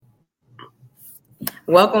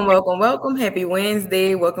Welcome, welcome, welcome. Happy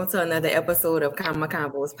Wednesday. Welcome to another episode of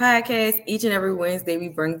Convos podcast. Each and every Wednesday, we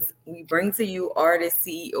bring to you artists,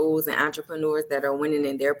 CEOs, and entrepreneurs that are winning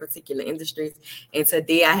in their particular industries. And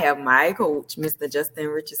today I have my coach, Mr. Justin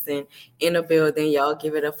Richardson, in the building. Y'all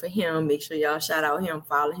give it up for him. Make sure y'all shout out him,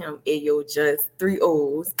 follow him. Ayo, just 3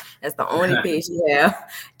 O's. That's the only page you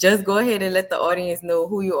have. Just go ahead and let the audience know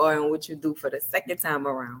who you are and what you do for the second time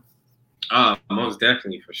around. Most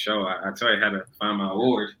definitely, for sure. I told you I had to find my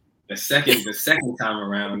award the second time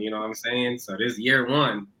around, you know what I'm saying? So this year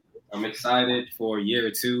one, I'm excited for year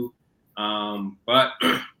two. But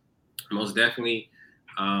most definitely,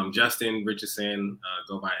 Justin Richardson,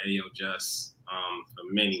 go by Ayo Just, for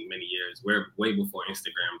many, many years. We're way before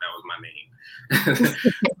Instagram, that was my name.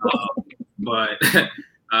 But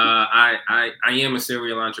I am a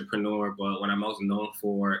serial entrepreneur, but what I'm most known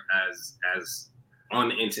for as on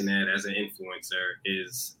the internet as an influencer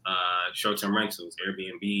is short-term rentals,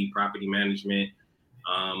 Airbnb, property management,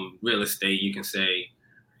 real estate, you can say,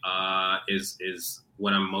 is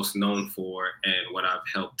what I'm most known for and what I've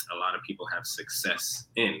helped a lot of people have success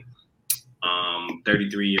in.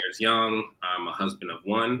 33 years young, I'm a husband of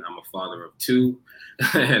one, I'm a father of two,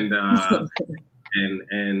 and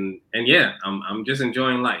yeah, I'm just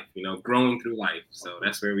enjoying life, growing through life. So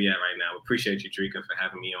that's where we at right now. Appreciate you, Dricka, for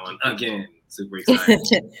having me on again. Super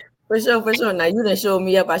excited. For sure. Now you done showed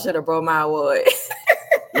me up. I should have brought my award.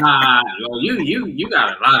 Nah, well, you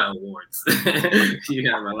got a lot of awards.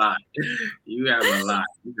 You have a lot. You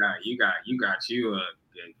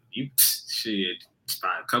shit.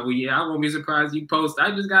 A couple years, I won't be surprised you post.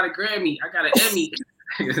 I just got a Grammy. I got an Emmy.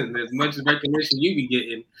 As much recognition you be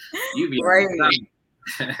getting, you be right.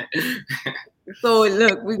 So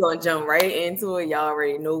look, we're gonna jump right into it. Y'all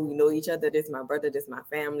already know we know each other. This is my brother, this is my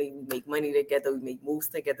family. We make money together, we make moves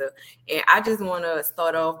together. And I just want to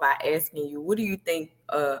start off by asking you, what do you think?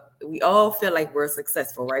 We all feel like we're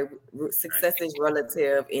successful, right? Success is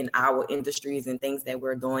relative in our industries and things that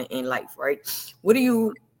we're doing in life, right? What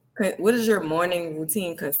does your morning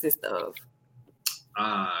routine consist of?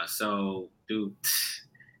 So do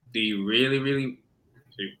you really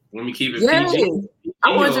let me keep it PG?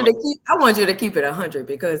 I want you to keep it 100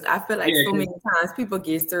 because I feel like so many times people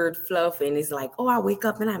get stirred fluff and it's like, oh, I wake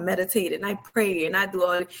up and I meditate and I pray and I do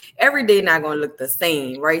all every day not gonna look the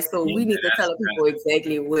same, right? So we need to tell people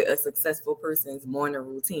exactly what a successful person's morning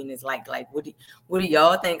routine is like. Like what do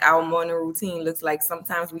y'all think our morning routine looks like?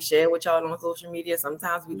 Sometimes we share with y'all on social media,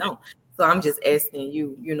 sometimes we don't. So I'm just asking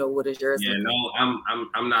you, what is yours? Yeah, no,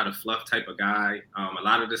 I'm not a fluff type of guy. A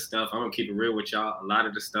lot of this stuff, I'm gonna keep it real with y'all. A lot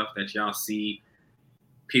of the stuff that y'all see,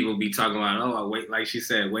 people be talking about, oh, I wait, like she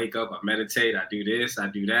said, wake up, I meditate, I do this, I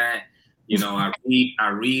do that. I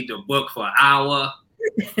read the book for an hour.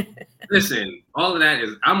 Listen, all of that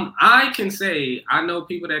is I can say I know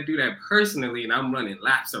people that do that personally, and I'm running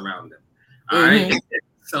laps around them. All right.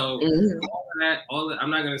 So all that, I'm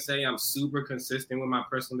not going to say I'm super consistent with my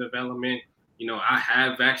personal development. I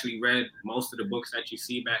have actually read most of the books that you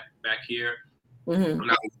see back here. And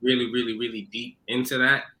I was really, really, really deep into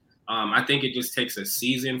that. I think it just takes a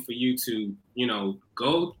season for you to,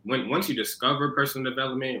 go once you discover personal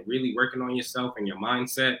development, really working on yourself and your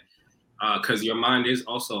mindset, because your mind is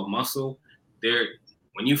also a muscle.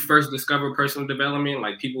 When you first discover personal development,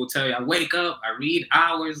 like people will tell you, I wake up, I read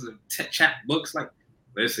hours of chat books, like.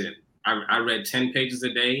 Listen, I read 10 pages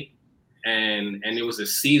a day, and it was a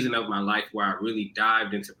season of my life where I really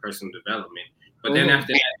dived into personal development. But then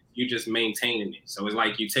after that, you just maintaining it. So it's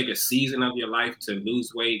like you take a season of your life to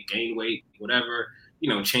lose weight, gain weight, whatever,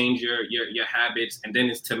 change your habits, and then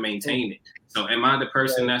it's to maintain it. So am I the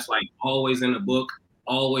person that's like always in a book,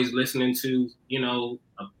 always listening to,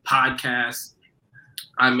 a podcast?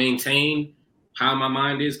 I maintain how my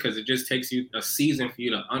mind is, because it just takes you a season for you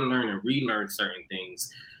to unlearn and relearn certain things.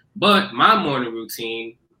 But my morning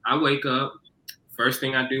routine, I wake up, first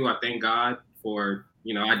thing I do, I thank God for,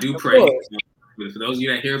 I do pray. So for those of you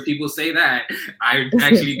that hear people say that, I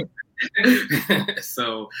actually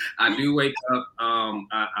so I do wake up. I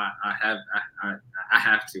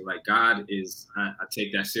have to, like, God is, I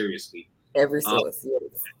take that seriously. Every source,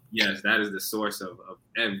 yes, that is the source of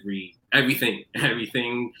everything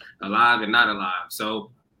alive and not alive.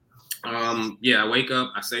 So, I wake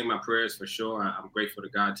up, I say my prayers for sure. I'm grateful to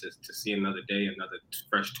God to see another day, another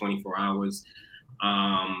fresh 24 hours.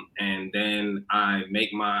 And then I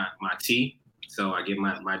make my tea. So I get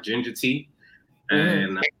my ginger tea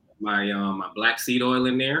and my black seed oil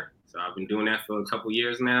in there. So I've been doing that for a couple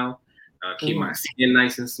years now. Keep my skin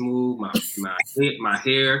nice and smooth, my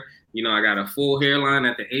hair. I got a full hairline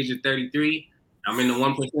at the age of 33. I'm in the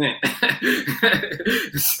 1%.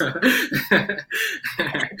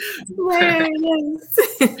 Yeah, yes.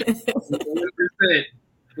 100%.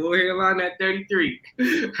 Full hairline at 33.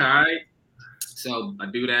 All right. So I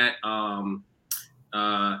do that.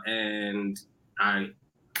 And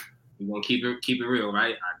we gonna keep it real,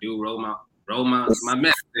 right? I do roll my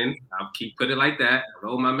medicine. I'll put it like that. I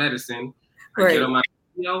roll my medicine. I get on my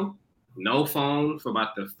no phone for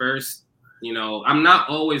about the first, I'm not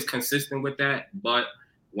always consistent with that, but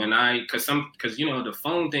when cause the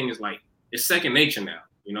phone thing is like, it's second nature now.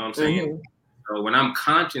 You know what I'm saying? Mm-hmm. So when I'm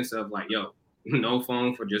conscious of like, no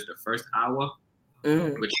phone for just the first hour,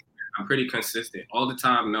 which I'm pretty consistent all the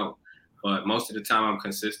time, no. But most of the time I'm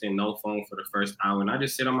consistent, no phone for the first hour. And I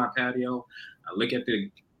just sit on my patio. I look at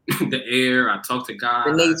the air. I talk to God.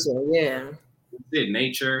 The nature, yeah.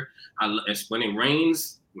 Nature. When it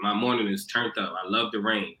rains, my morning is turned up. I love the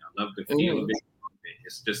rain. I love the feel of it.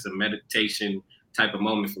 It's just a meditation type of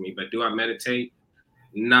moment for me. But do I meditate?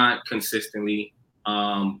 Not consistently.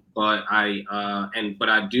 But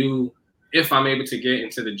I do. If I'm able to get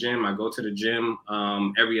into the gym, I go to the gym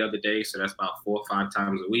every other day. So that's about 4 or 5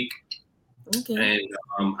 times a week. Okay.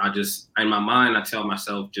 And I just, in my mind, I tell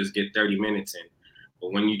myself, just get 30 minutes in.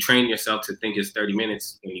 But when you train yourself to think it's 30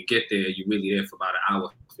 minutes, when you get there, you're really there for about an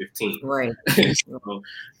hour 15. Right.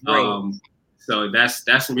 So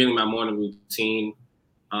that's really my morning routine.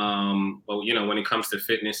 But when it comes to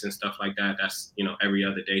fitness and stuff like that, that's every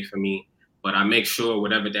other day for me. But I make sure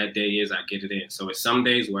whatever that day is, I get it in. So it's some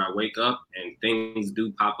days where I wake up and things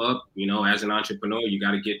do pop up. As an entrepreneur, you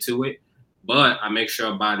got to get to it. But I make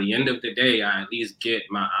sure by the end of the day, I at least get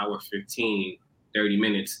my hour 15, 30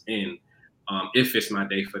 minutes in, if it's my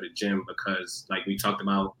day for the gym. Because like we talked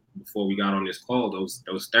about before we got on this call, those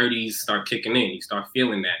 30s start kicking in. You start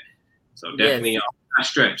feeling that. So definitely, yes. I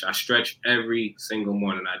stretch every single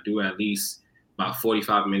morning. I do at least about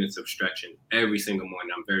 45 minutes of stretching every single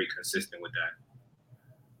morning. I'm very consistent with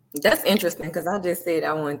that. That's interesting because I just said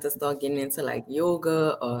I wanted to start getting into like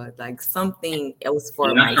yoga or like something else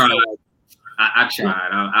for myself. I tried.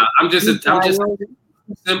 I'm just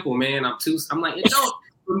simple, man. I'm like,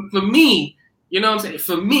 for me, you know what I'm saying?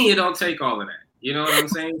 For me, it don't take all of that. You know what I'm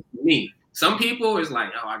saying? For me. Some people is like,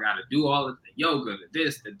 I got to do all of the yoga, the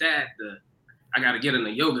this, the that, I got to get in a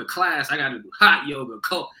yoga class. I got to do hot yoga,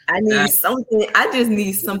 cold. I just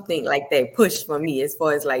need something like that push for me as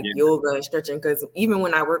far as like yoga and stretching. Because even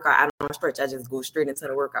when I work out, I don't stretch. I just go straight into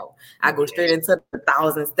the workout. I go straight into the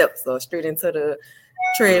 1,000 steps or straight into the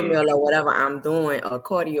treadmill or whatever I'm doing, or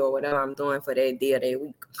cardio or whatever I'm doing for that day or that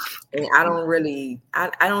week. And I don't really, I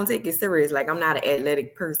don't take it serious. Like I'm not an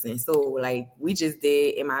athletic person. So like we just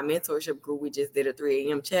did in my mentorship group, we just did a 3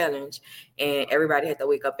 a.m. challenge and everybody had to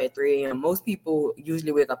wake up at 3 a.m. Most people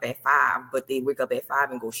usually wake up at 5, but they wake up at 5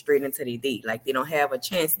 and go straight into their day. Like they don't have a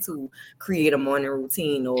chance to create a morning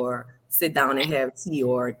routine or sit down and have tea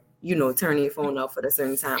or, turn your phone off at a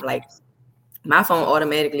certain time. Like my phone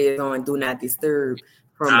automatically is on do not disturb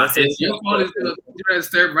from your phone is do not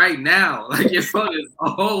disturb right now. Like your phone is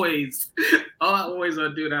always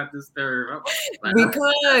on do not disturb. Like,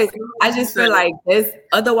 because I just feel like this.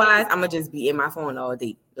 Otherwise, I'm gonna just be in my phone all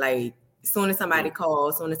day. Like as soon as somebody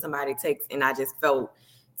calls, as soon as somebody texts, and I just felt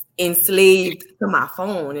enslaved to my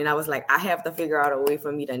phone. And I was like, I have to figure out a way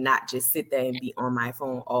for me to not just sit there and be on my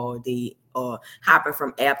phone all day or hopping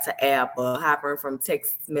from app to app or hopping from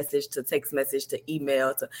text message to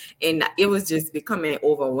email and it was just becoming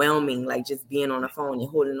overwhelming, like just being on the phone and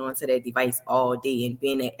holding on to that device all day and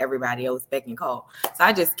being at everybody else beck and call. So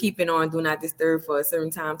I just keep it on do not disturb for a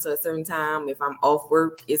certain time to a certain time. If I'm off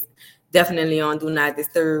work, it's definitely on do not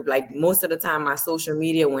disturb. Like most of the time my social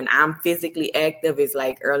media when I'm physically active is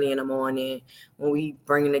like early in the morning when we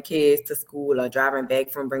bringing the kids to school or driving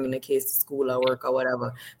back from bringing the kids to school or work or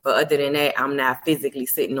whatever. But other than that, I'm not physically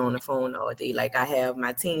sitting on the phone all day. Like I have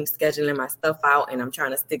my team scheduling my stuff out and I'm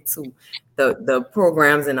trying to stick to the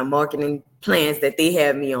programs and the marketing plans that they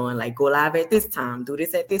have me on, like go live at this time, do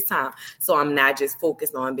this at this time. So I'm not just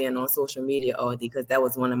focused on being on social media all day because that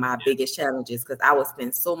was one of my biggest challenges because I would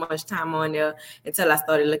spend so much time on there until I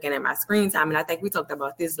started looking at my screen time. And I think we talked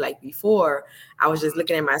about this like before. I was just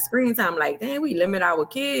looking at my screen time like, dang, we limit our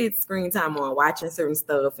kids' screen time on watching certain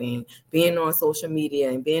stuff and being on social media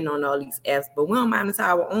and being on all these apps. But we don't monitor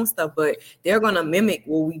our own stuff, but they're going to mimic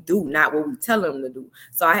what we do, not what we tell them to do.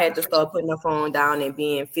 So I had to start putting the phone down and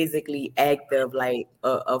being physically active, like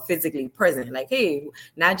physically present. Like, hey,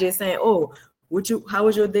 not just saying, oh, how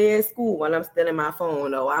was your day at school while I'm still in my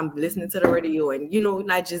phone or I'm listening to the radio and,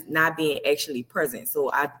 not being actually present. So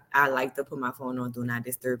I like to put my phone on do not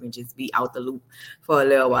disturb and just be out the loop for a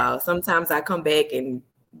little while. Sometimes I come back and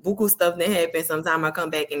buku stuff that happens. Sometimes I come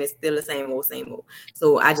back and it's still the same old, same old.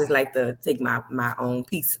 So I just like to take my own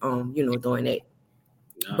piece on, doing that.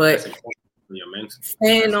 No, but that's important for your mental.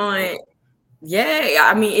 staying on. Yeah,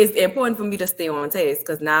 I mean, it's important for me to stay on task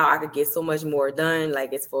because now I could get so much more done,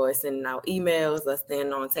 like as far as sending out emails or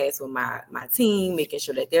staying on task with my team, making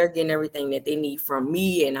sure that they're getting everything that they need from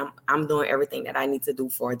me, and I'm doing everything that I need to do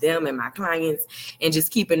for them and my clients, and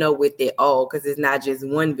just keeping up with it all because it's not just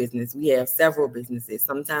one business. We have several businesses.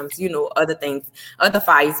 Sometimes, other things, other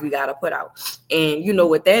fires we got to put out. And,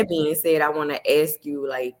 with that being said, I want to ask you,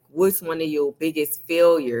 like, what's one of your biggest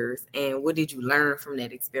failures and what did you learn from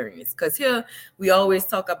that experience? Because here we always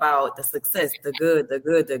talk about the success, the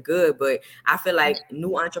good, but I feel like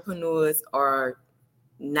new entrepreneurs are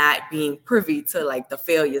not being privy to like the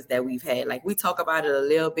failures that we've had. Like we talk about it a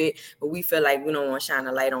little bit, but we feel like we don't want to shine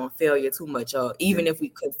a light on failure too much, or even if we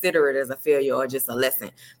consider it as a failure or just a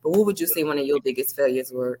lesson. But what would you say one of your biggest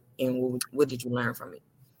failures were, and what did you learn from it?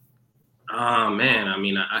 Oh man, I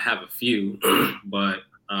mean, I have a few, but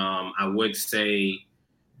I would say,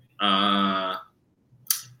 I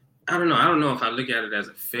don't know. I don't know if I look at it as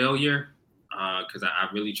a failure, because I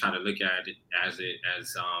really try to look at it as a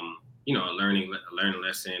learning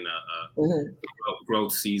lesson,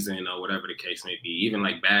 growth season, or whatever the case may be. Even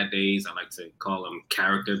like bad days, I like to call them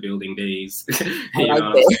character building days. I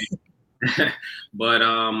like that. But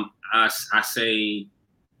I say,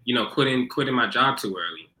 quitting my job too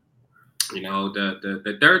early.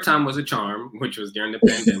 The third time was a charm, which was during the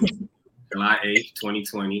pandemic, July 8th,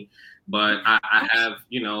 2020. But I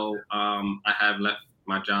have left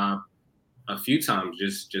my job a few times,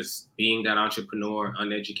 just being that entrepreneur,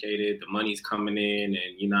 uneducated, the money's coming in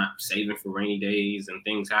and you're not saving for rainy days and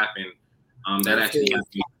things happen. That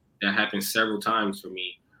happened several times for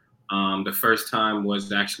me. The first time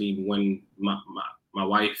was actually when my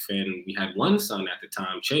wife and we had one son at the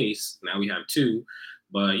time, Chase. Now we have two.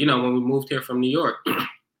 But, when we moved here from New York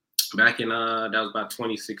back in, that was about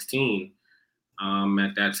 2016,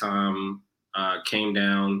 at that time, came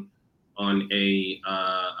down on a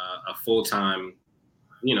full-time,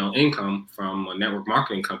 income from a network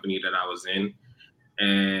marketing company that I was in.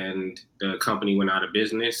 And the company went out of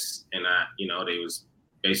business and they was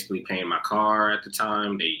basically paying my car at the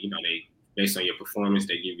time. They based on your performance,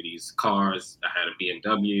 they give you these cars. I had a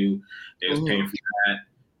BMW. They was paying for that.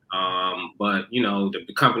 But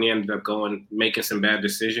the company ended up making some bad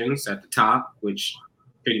decisions at the top, which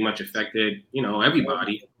pretty much affected,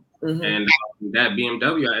 everybody. And that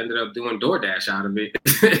BMW, I ended up doing DoorDash out of it.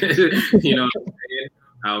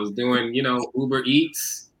 I was doing, Uber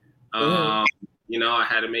Eats. I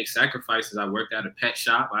had to make sacrifices. I worked at a pet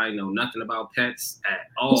shop. I know nothing about pets at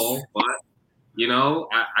all, but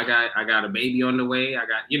I got a baby on the way. I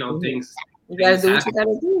got, things. You gotta do what you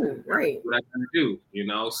gotta do, right? What I gotta do,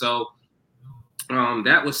 So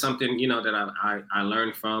that was something, that I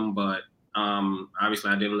learned from, but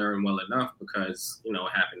obviously I didn't learn well enough because, it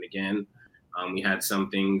happened again. We had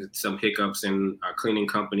some hiccups in our cleaning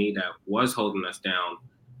company that was holding us down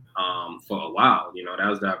for a while. That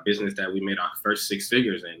was our business that we made our first 6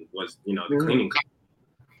 figures in was, the cleaning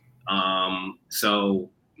company. So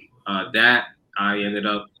that I ended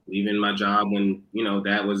up leaving my job when,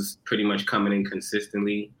 that was pretty much coming in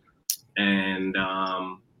consistently. And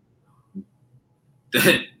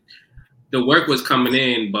the work was coming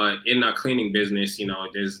in, but in our cleaning business,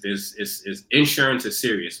 there's insurance is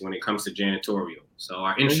serious when it comes to janitorial. So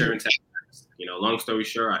our insurance, long story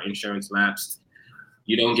short, our insurance lapsed.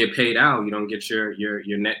 You don't get paid out. You don't get your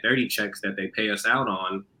net 30 checks that they pay us out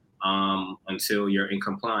on until you're in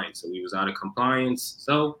compliance. So we was out of compliance.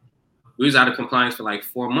 So we was out of compliance for like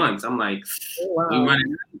 4 months. I'm like,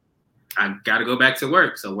 I got to go back to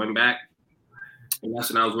work. So went back. And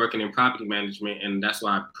that's when I was working in property management. And that's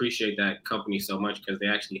why I appreciate that company so much because they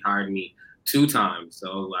actually hired me 2 times.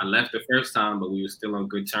 So I left the first time, but we were still on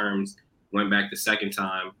good terms. Went back the second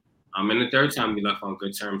time. And the third time we left on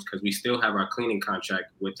good terms because we still have our cleaning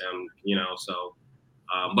contract with them, So,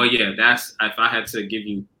 but yeah, that's if I had to give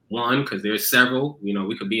you one, because there's several,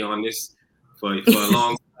 we could be on this for a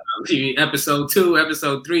long time. Episode 2,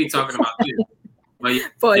 episode 3, talking about this.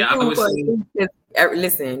 But I would say,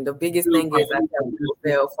 listen, the biggest thing is I have to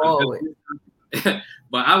fail forward.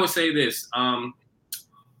 But I would say this,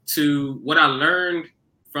 to what I learned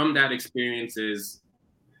from that experience is,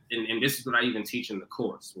 and this is what I even teach in the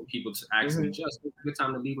course, when people ask me, just when's a good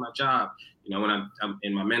time to leave my job? When I'm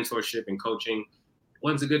in my mentorship and coaching,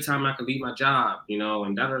 when's a good time I can leave my job? And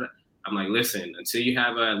I'm like, listen, until you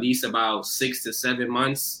have at least about 6 to 7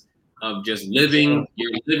 months of just living,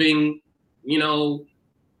 you're living,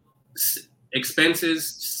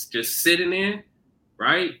 expenses just sitting there,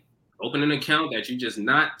 right? Open an account that you're just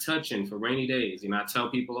not touching for rainy days. You know, I tell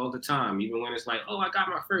people all the time, even when it's like, oh, I got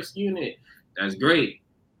my first unit. That's great.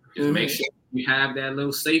 Just make sure you have that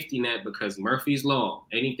little safety net, because Murphy's Law,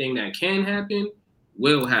 anything that can happen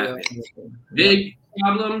will happen. Big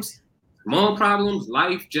problems, small problems,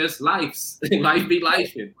 life just lifes. Life be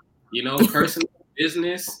lifing. You know, personal,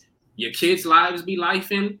 business, your kids' lives be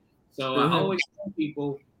lifing. So I always tell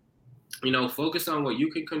people, you know, focus on what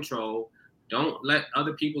you can control. Don't let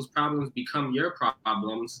other people's problems become your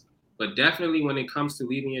problems. But definitely when it comes to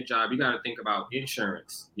leaving your job, you got to think about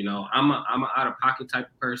insurance. You know, I'm a out-of-pocket type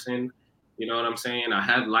of person. You know what I'm saying? I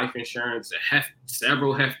have life insurance,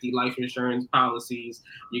 several hefty life insurance policies.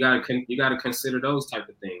 You gotta consider those type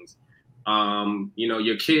of things. You know,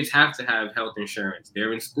 your kids have to have health insurance.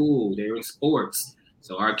 They're in school, they're in sports.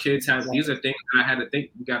 So our kids have, these are things that I had to think,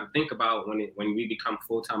 we got to think about when we become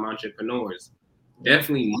full-time entrepreneurs.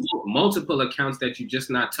 Definitely multiple accounts that you're just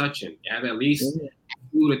not touching. You have at least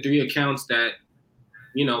 2 to 3 accounts that,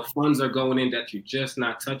 you know, funds are going in that you're just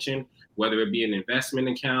not touching, whether it be an investment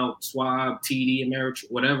account, Schwab, TD,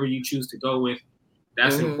 Ameritrade, whatever you choose to go with.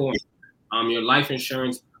 That's important. Your life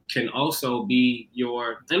insurance can also be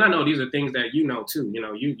your, and I know these are things that you know too, you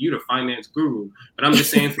know, you're the finance guru, but I'm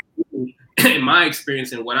just saying, in my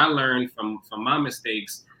experience and what I learned from my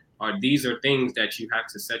mistakes, these are things that you have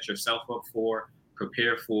to set yourself up for,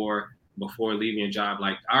 prepare for before leaving your job.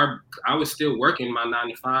 Like I was still working my 9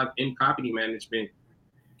 to 5 in property management,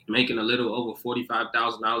 making a little over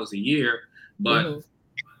 $45,000 a year, but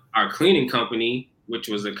our cleaning company, which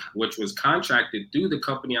was contracted through the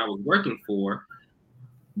company I was working for,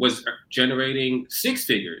 was generating 6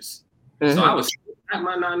 figures. So I was at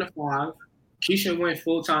my 9 to 5. Keisha went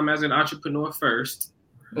full-time as an entrepreneur first,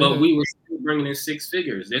 but we were still bringing in 6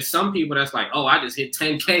 figures. There's some people that's like, oh, I just hit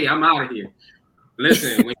 10K, I'm out of here.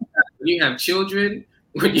 Listen, when you have children,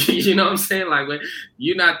 when you know what I'm saying? Like, when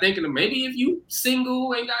you're not thinking of, maybe if you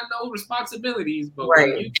single, ain't got no responsibilities, but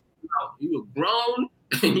when you were grown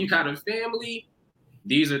and you got a family,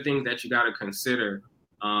 these are things that you got to consider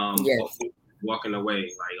before walking away.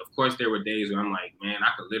 Like, of course, there were days where I'm like, man,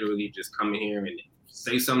 I could literally just come in here and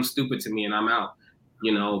say something stupid to me and I'm out,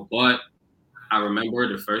 you know. But I remember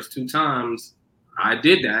the first 2 times I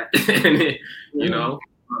did that, and it, you know,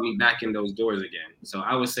 brought me back in those doors again. So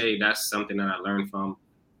I would say that's something that I learned from.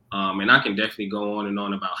 And I can definitely go on and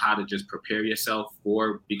on about how to just prepare yourself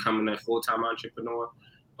for becoming a full-time entrepreneur.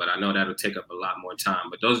 But I know that'll take up a lot more time.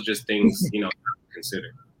 But those are just things, you know, to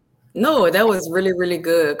consider. No, that was really, really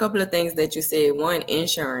good. A couple of things that you said. One,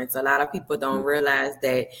 insurance. A lot of people don't realize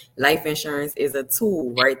that life insurance is a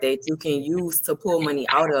tool, right, that you can use to pull money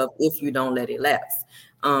out of if you don't let it lapse.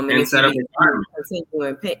 And if set up you continue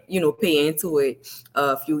and pay, pay into it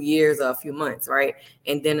a few years or a few months, right?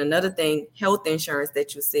 And then another thing, health insurance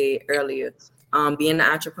that you said earlier. Being an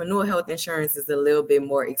entrepreneur, health insurance is a little bit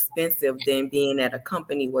more expensive than being at a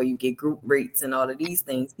company where you get group rates and all of these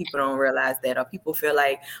things. People don't realize that, or people feel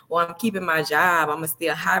like, well, I'm keeping my job. I'm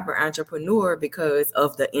still a hybrid entrepreneur because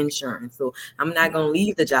of the insurance. So I'm not going to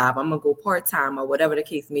leave the job. I'm going to go part-time or whatever the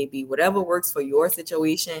case may be. Whatever works for your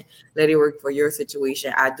situation, let it work for your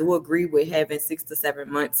situation. I do agree with having 6 to 7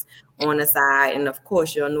 months on the side. And of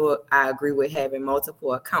course, you'll know I agree with having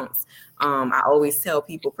multiple accounts. I always tell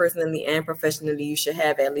people personally and professionally, you should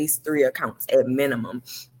have at least 3 accounts at minimum.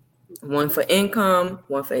 1 for income,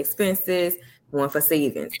 1 for expenses, 1 for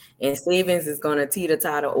savings. And savings is going to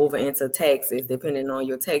teeter-totter over into taxes depending on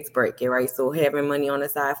your tax bracket, right? So having money on the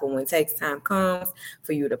side for when tax time comes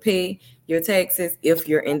for you to pay your taxes. If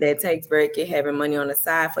you're in that tax bracket, having money on the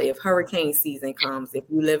side for if hurricane season comes, if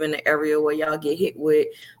you live in an area where y'all get hit with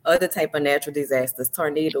other type of natural disasters,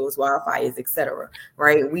 tornadoes, wildfires, etc.,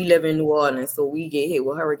 right? We live in New Orleans, so we get hit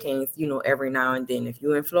with hurricanes, every now and then. If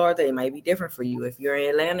you're in Florida, it might be different for you. If you're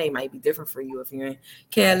in Atlanta, it might be different for you. If you're in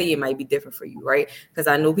Cali, it might be different for you, right? Because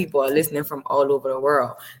I know people are listening from all over the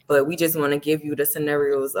world, but we just want to give you the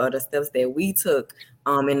scenarios or the steps that we took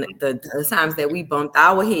and the times that we bumped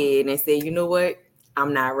our head and said, you know what,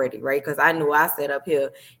 I'm not ready, right? Because I know I sat up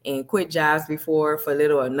here and quit jobs before for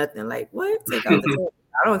little or nothing. Like, what? Take out the trash?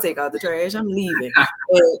 I don't take out the trash. I'm leaving.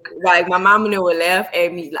 But, like, my mom and they would laugh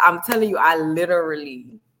at me. I'm telling you, I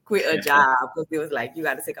literally quit a job because it was like, you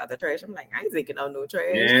got to take out the trash. I'm like, I ain't taking out no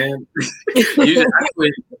trash. Man.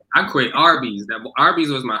 I quit Arby's. Arby's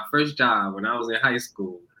was my first job when I was in high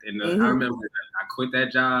school. And I remember I quit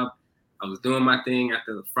that job. I was doing my thing at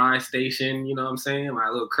the fry station, you know what I'm saying? My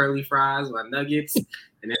little curly fries, my nuggets. And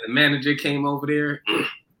then the manager came over there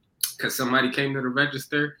because somebody came to the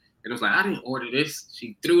register and was like, I didn't order this.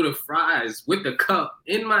 She threw the fries with the cup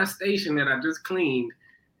in my station that I just cleaned.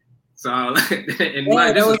 So, and Yeah,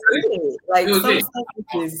 like, that this was was it. Like it was some it. stuff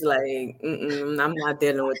is like, I'm not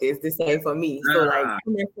dealing with this. This ain't for me. So like Nah.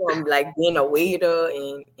 coming from like being a waiter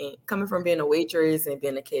and coming from being a waitress and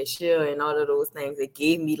being a cashier and all of those things, it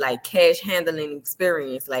gave me like cash handling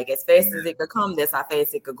experience. Like as fast as it could come, that's how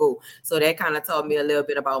fast it could go. So that kind of taught me a little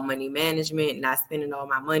bit about money management, not spending all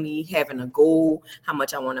my money, having a goal, how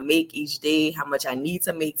much I want to make each day, how much I need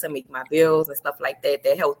to make my bills and stuff like that.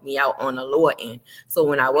 That helped me out on the lower end. So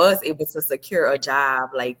when I was able to secure a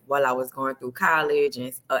job, like while I was going through college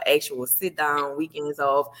and actual sit down, weekends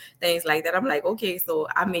off, things like that, I'm like, okay, so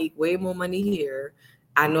I make way more money here.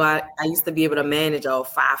 I know I used to be able to manage all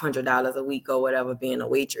 $500 a week or whatever being a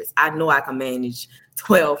waitress. I know I can manage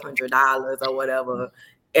 $1,200 or whatever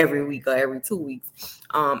every week or every 2 weeks.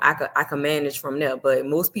 I can manage from there, but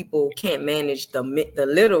most people can't manage the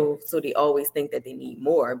little, so they always think that they need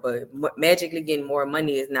more. But magically getting more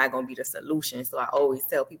money is not going to be the solution. So I always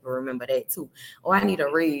tell people, remember that too. Oh, I need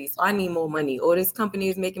a raise. Oh, I need more money. Oh, this company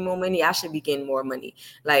is making more money. I should be getting more money.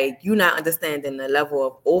 Like you're not understanding the level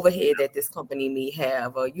of overhead that this company may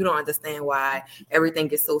have, or you don't understand why everything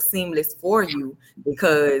is so seamless for you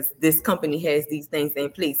because this company has these things in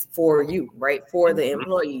place for you, right? For the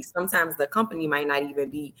employees. Sometimes the company might not even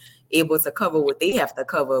be able to cover what they have to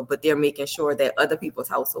cover, but they're making sure that other people's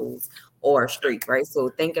households are straight, right? So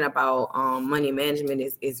thinking about money management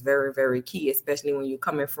is very, very key, especially when you're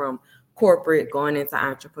coming from corporate going into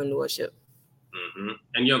entrepreneurship. And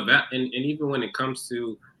and even when it comes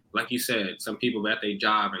to, like you said, some people at their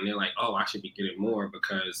job and they're like, oh, I should be getting more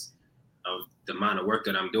because of the amount of work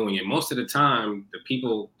that I'm doing. And most of the time, the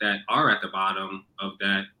people that are at the bottom of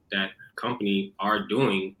that company are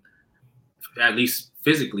doing, at least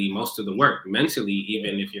physically, most of the work. Mentally,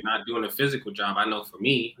 even if you're not doing a physical job, I know for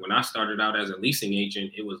me, when I started out as a leasing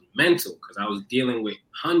agent, it was mental because I was dealing with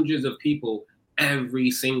hundreds of people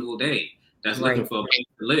every single day that's looking for a place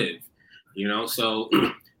to live. So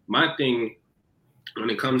my thing when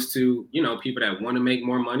it comes to, people that want to make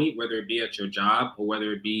more money, whether it be at your job or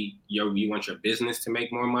whether it be you want your business to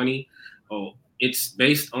make more money, it's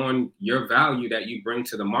based on your value that you bring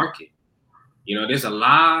to the market. There's a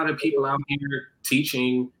lot of people out here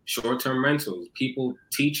teaching short-term rentals, people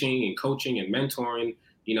teaching and coaching and mentoring,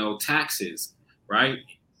 taxes, right?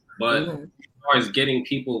 But as far as getting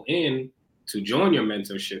people in to join your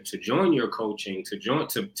mentorship, to join your coaching,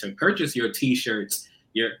 to purchase your t-shirts,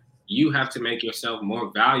 you have to make yourself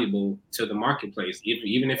more valuable to the marketplace,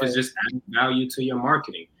 even if it's just adding value to your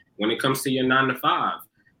marketing. When it comes to your 9-to-5,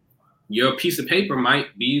 your piece of paper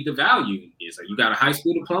might be the value. You got a high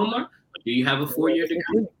school diploma? Or do you have a 4-year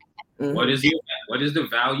degree? What is the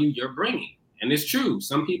value you're bringing? And it's true.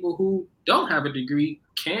 Some people who don't have a degree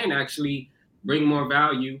can actually bring more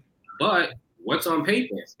value, but what's on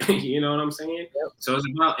paper? You know what I'm saying? Yep. So it's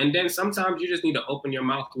about, and then sometimes you just need to open your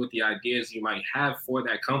mouth with the ideas you might have for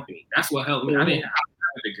that company. That's what helped me. I didn't have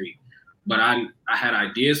a degree, but I had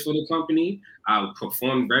ideas for the company. I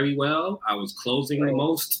performed very well. I was closing the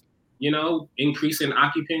most, increasing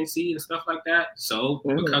occupancy and stuff like that. So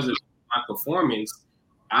because of my performance,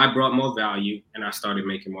 I brought more value and I started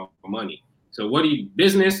making more money. So what do you,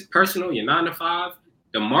 business, personal, your 9-to-5,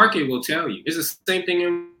 the market will tell you. It's the same thing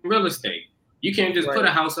in real estate. You can't just put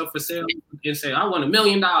a house up for sale and say, I want $1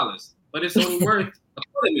 million, but it's only worth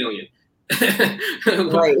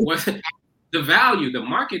 $250,000. The value, the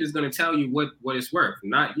market is going to tell you what it's worth,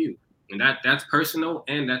 not you. And that's personal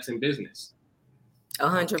and that's in business.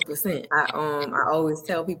 100%. I always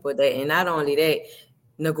tell people that, and not only that,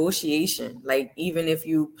 negotiation. Like even if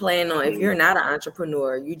you plan on, if you're not an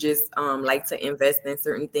entrepreneur, you just like to invest in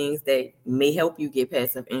certain things that may help you get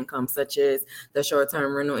passive income, such as the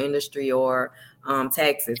short-term rental industry or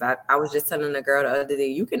taxes. I was just telling a girl the other day,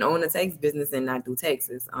 you can own a tax business and not do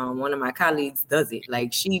taxes. One of my colleagues does it.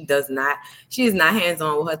 Like she is not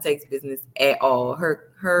hands-on with her tax business at all. Her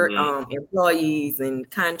employees and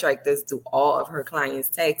contractors do all of her clients'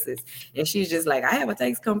 taxes, and she's just like, I have a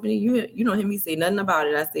tax company. You don't hear me say nothing about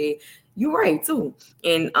it. I say, you're right too.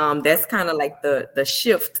 And that's kind of like the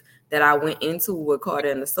shift that I went into with Carter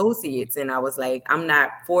and Associates. And I was like, I'm not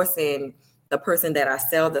forcing the person that I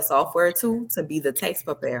sell the software to be the tax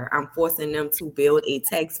preparer. I'm forcing them to build a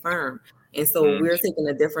tax firm. And so we're taking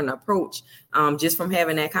a different approach just from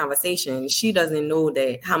having that conversation. She doesn't know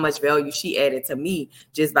that how much value she added to me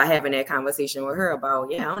just by having that conversation with her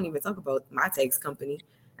about, I don't even talk about my tax company.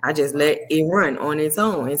 I just let it run on its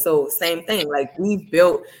own. And so same thing, like we've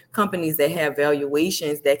built companies that have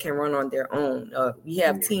valuations that can run on their own. We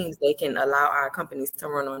have teams that can allow our companies to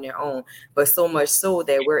run on their own, but so much so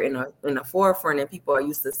that we're in a forefront and people are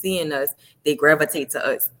used to seeing us, they gravitate to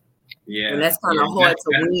us. Yeah. And that's kind of hard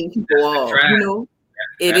to wean people that's off, you know?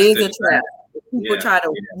 It That's is the a trap. People Yeah, try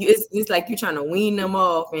to, it's like you're trying to wean them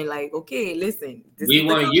off and like, okay, listen, this we is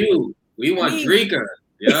want the you. We want me. Dricka.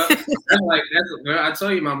 Yeah. I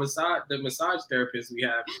told you, the massage therapist we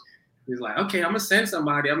have, he's like, okay, I'm gonna send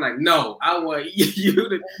somebody. I'm like, no, I want you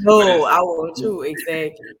to. No, I want you.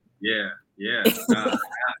 Exactly. Yeah.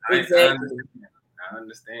 Exactly. I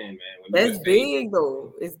understand, man. When That's big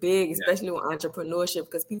though. It's big, especially with entrepreneurship,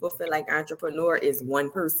 because people feel like entrepreneur is one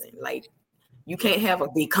person. Like you can't have a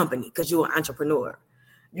big company because you're an entrepreneur.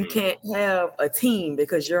 You can't have a team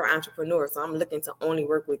because you're an entrepreneur. So I'm looking to only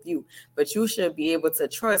work with you. But you should be able to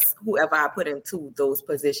trust whoever I put into those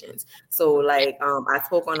positions. So like I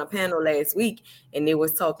spoke on a panel last week and they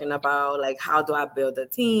was talking about like how do I build a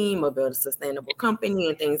team or build a sustainable company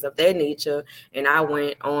and things of that nature. And I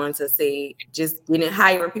went on to say just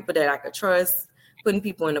hiring people that I could trust, putting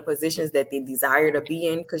people in the positions that they desire to be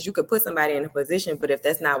in, because you could put somebody in a position, but if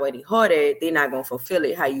that's not what they hard at, they're not going to fulfill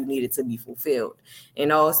it how you need it to be fulfilled.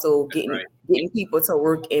 And also getting people to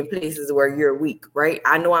work in places where you're weak, right?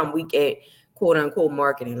 I know I'm weak at quote unquote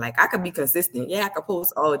marketing. Like I could be consistent. Yeah, I could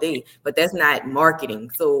post all day, but that's not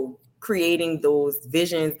marketing. So creating those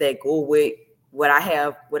visions that go with what I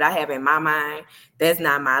have in my mind, that's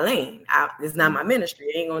not my lane. It's not my ministry.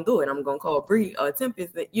 I ain't gonna do it. I'm gonna call Bree or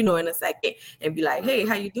Tempest, in a second and be like, hey,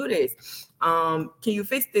 how you do this? Can you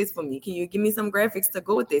fix this for me? Can you give me some graphics to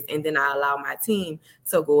go with this? And then I allow my team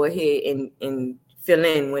to go ahead and fill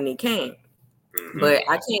in when they can. But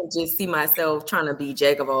I can't just see myself trying to be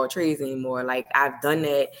jack of all trades anymore. Like I've done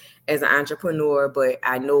that as an entrepreneur, but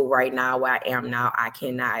I know right now where I am now, I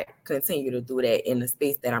cannot continue to do that in the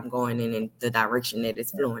space that I'm going in the direction that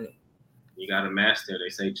it's flowing in. You got to master. They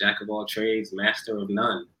say jack of all trades, master of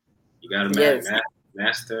none. You got to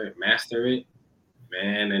master it,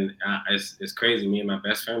 man. And it's crazy. Me and my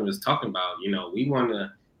best friend was talking about, we want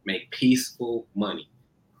to make peaceful money.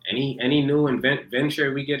 Any new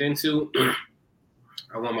venture we get into,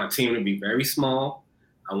 I want my team to be very small.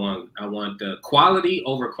 I want the quality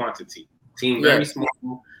over quantity. Team very small,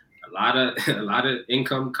 a lot of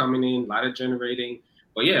income coming in, a lot of generating.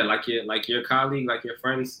 But yeah, like your colleague, like your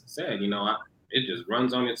friends said, it just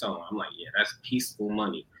runs on its own. I'm like, yeah, that's peaceful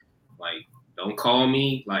money. Like, don't call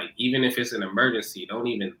me. Like, even if it's an emergency, don't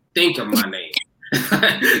even think of my name.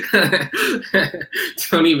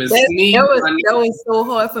 Don't even sneeze. That was so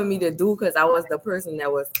hard for me to do because I was the person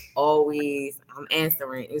that was always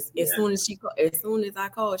answering. As soon as I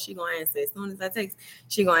call, she gonna answer. As soon as I text,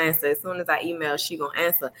 she gonna answer. As soon as I email, she gonna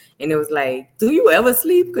answer. And it was like, do you ever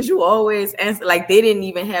sleep? Because you always answer. Like they didn't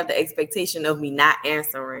even have the expectation of me not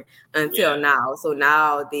answering until now. So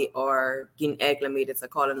now they are getting acclimated to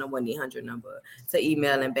calling the 1-800 number, to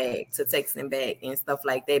emailing back, to texting back, and stuff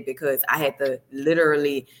like that because I had to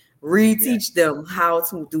literally reteach them how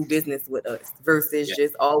to do business with us versus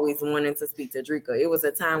just always wanting to speak to Dricka. It was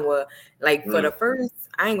a time where, like, for the first,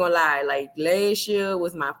 I ain't gonna lie, like last year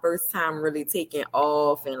was my first time really taking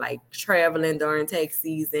off and like traveling during tax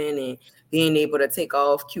season and being able to take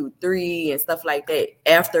off Q3 and stuff like that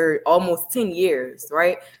after almost 10 years,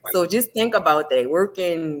 right? So just think about that,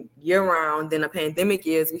 working year round. In the pandemic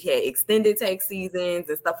years, we had extended tax seasons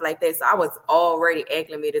and stuff like that. So I was already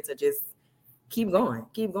acclimated to just keep going.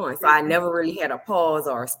 So I never really had a pause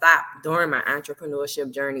or a stop during my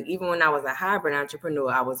entrepreneurship journey. Even when I was a hybrid entrepreneur,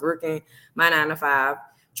 I was working my 9 to 5.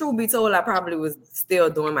 Truth be told, I probably was still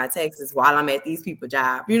doing my taxes while I'm at these people's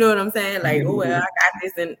job. You know what I'm saying? Like, oh, well,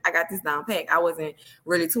 I got this down pat. I wasn't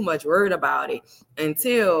really too much worried about it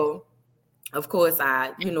until, of course,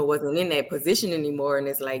 I, wasn't in that position anymore. And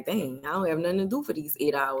it's like, dang, I don't have nothing to do for these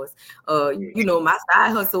 8 hours. My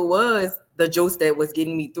side hustle was the jokes that was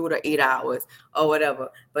getting me through the 8 hours or whatever.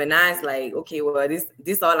 But now it's like, okay, well,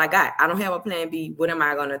 this all I got. I don't have a plan B. What am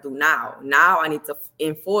I going to do now? Now I need to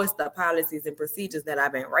enforce the policies and procedures that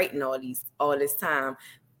I've been writing all this time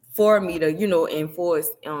for me to, enforce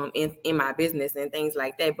in my business and things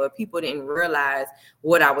like that. But people didn't realize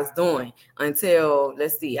what I was doing until, I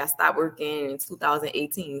stopped working in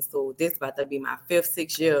 2018. So this is about to be my 5th,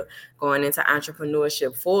 6th year going into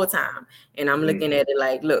entrepreneurship full time. And I'm looking at it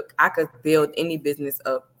like, look, I could build any business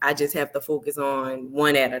up. I just have to focus on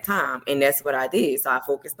one at a time. And that's what I did. So I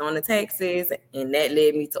focused on the taxes, and that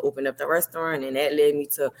led me to open up the restaurant, and that led me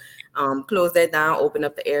to close that down, open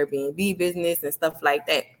up the Airbnb business and stuff like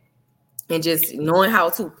that. And just knowing how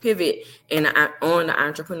to pivot on the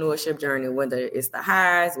entrepreneurship journey, whether it's the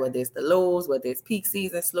highs, whether it's the lows, whether it's peak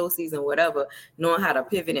season, slow season, whatever, knowing how to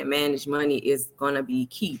pivot and manage money is going to be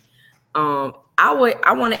key. I I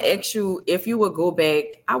want to ask you if you would go back.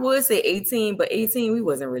 I would say 18, but 18 we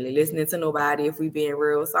wasn't really listening to nobody if we being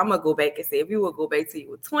real. So I'm gonna go back and say if you would go back to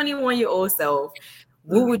your 21-year-old self,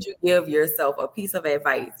 what would you give yourself a piece of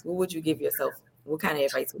advice? What would you give yourself? What kind of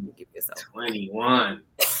advice would you give yourself? 21.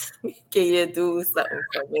 Can you do something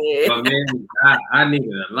for me? But man, I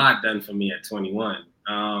needed a lot done for me at 21.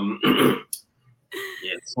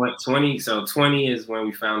 Yeah, 20. So 20 is when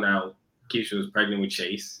we found out Keisha was pregnant with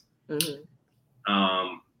Chase. Mm-hmm.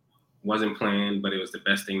 Wasn't planned, but it was the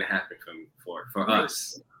best thing to happen for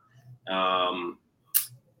us.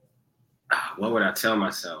 What would I tell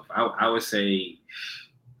myself? I would say,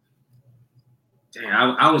 dang,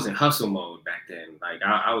 I was in hustle mode back then. Like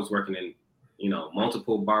I was working in,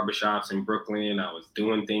 multiple barbershops in Brooklyn. I was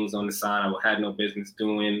doing things on the side I had no business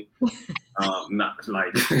doing. Not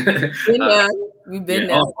like we've been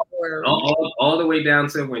there all the way down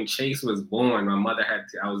to when Chase was born. My mother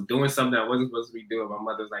I was doing something I wasn't supposed to be doing. My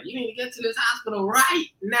mother was like, "You need to get to this hospital right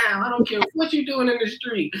now. I don't care what you're doing in the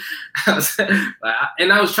street."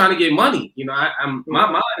 And I was trying to get money. My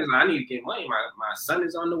mind is like, I need to get money. My son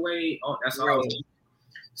is on the way. Oh, that's all. Right.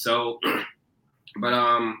 So,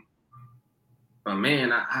 but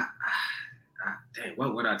man, dang,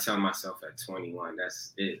 what would I tell myself at 21?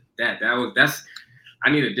 That's it. That's. I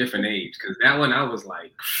need a different age because that one I was. Well,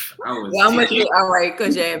 I'm gonna say all right,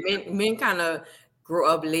 because men kind of grew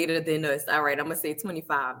up later than us. All right, I'm gonna say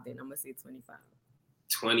 25. Then I'm gonna say 25.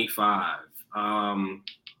 25.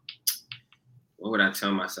 What would I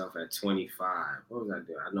tell myself at 25? What was I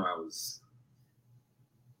doing? I know I was.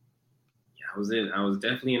 Yeah, I was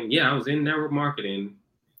definitely in. Yeah, I was in network marketing.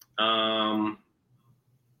 Dang,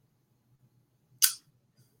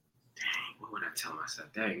 what would I tell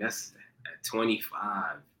myself? Dang, that's at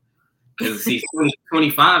 25. Because see,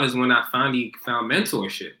 25 is when I finally found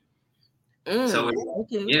mentorship. So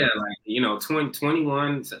okay. Yeah,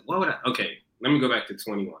 21. So what would I? Okay, let me go back to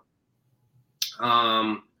 21.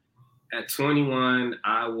 At 21,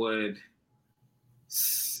 I would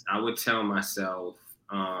tell myself,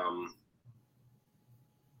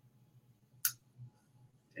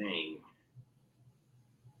 dang,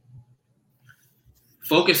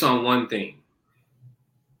 focus on one thing.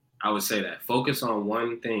 I would say that. Focus on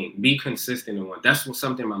one thing. Be consistent in one. That's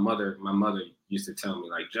something my mother used to tell me.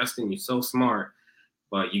 Like, Justin, you're so smart,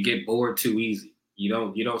 but you get bored too easy. You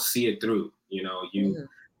don't see it through. You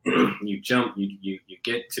jump, you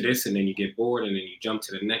get to this, and then you get bored, and then you jump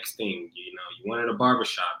to the next thing. You wanted a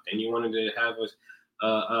barbershop, then you wanted to have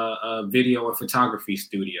a video and photography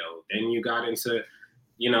studio. Then you got into,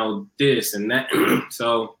 this and that.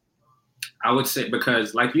 So I would say,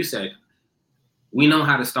 because like you said, we know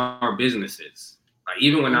how to start businesses. Like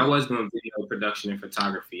even when I was doing video production and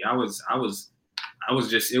photography, it was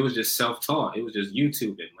just self-taught. It was just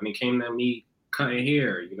YouTubing. When it came to me cutting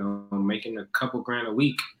hair, making a couple grand a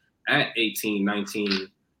week at 18, 19,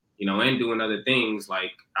 and doing other things.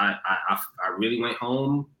 Like I really went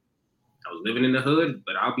home. I was living in the hood,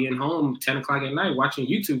 but I'll be in home 10 o'clock at night watching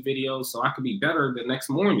YouTube videos so I could be better the next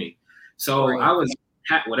morning. So right. I was,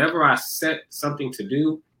 whatever I set something to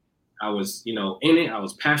do, I was, in it. I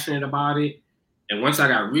was passionate about it. And once I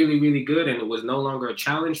got really, really good and it was no longer a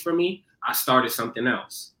challenge for me, I started something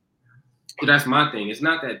else. So that's my thing. It's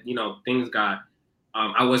not that, things got,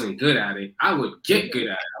 I wasn't good at it. I would get good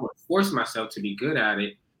at it. I would force myself to be good at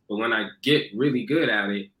it. But when I get really good at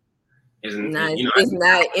it, it's not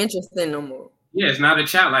interesting no more. Yeah, it's not a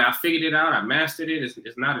challenge. Like I figured it out. I mastered it.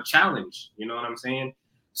 It's not a challenge. You know what I'm saying?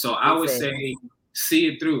 So I would say see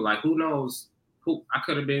it through. Like who knows who I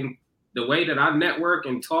could have been. The way that I network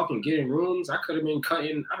and talk and get in rooms, I could have been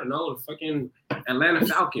cutting, I don't know, the fucking Atlanta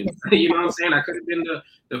Falcons. You know what I'm saying? I could have been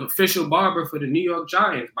the official barber for the New York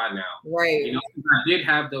Giants by now. Right. I did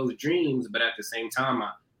have those dreams, but at the same time,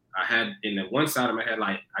 I had in the one side of my head,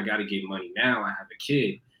 like, I got to get money now. I have a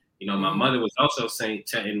kid. My mother was also saying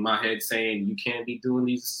in my head, saying, you can't be doing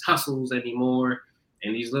these hustles anymore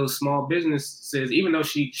and these little small businesses, even though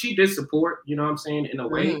she did support, you know what I'm saying, in a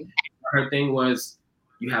way. Her thing was,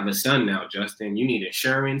 you have a son now, Justin. You need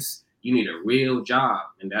insurance. You need a real job.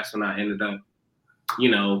 And that's when I ended up,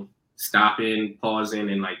 stopping,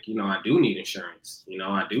 pausing, and I do need insurance.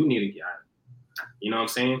 I do need a job. You know what I'm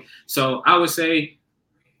saying? So I would say,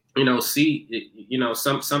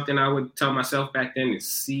 something I would tell myself back then is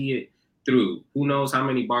see it through. Who knows how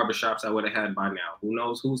many barbershops I would have had by now? Who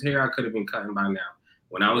knows whose hair I could have been cutting by now?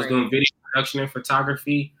 When I was doing video production and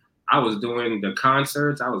photography, I was doing the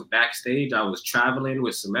concerts. I was backstage. I was traveling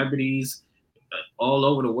with celebrities all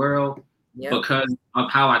over the world because of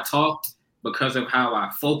how I talked, because of how I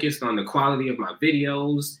focused on the quality of my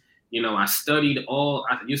videos, You know, I studied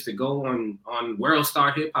I used to go on World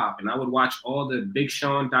Star Hip Hop, and I would watch all the Big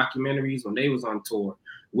Sean documentaries when they was on tour,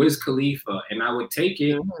 Wiz Khalifa, and I would take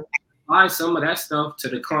it, apply some of that stuff to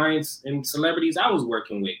the clients and celebrities I was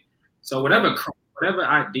working with. So whatever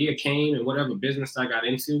idea came and whatever business I got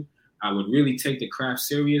into, I would really take the craft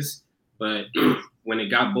serious. But when it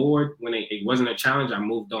got bored, when it wasn't a challenge, I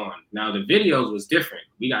moved on. Now the videos was different.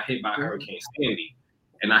 We got hit by Hurricane Sandy,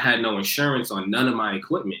 and I had no insurance on none of my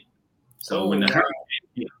equipment. So when the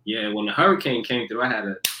hurricane came through, I had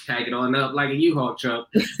to tag it on up like a U-Haul truck.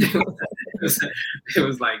 It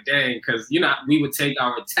was like, dang, because, you know, we would take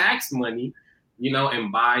our tax money, you know,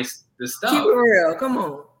 and buy the stuff. Keep it real. Come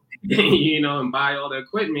on. You know, and buy all the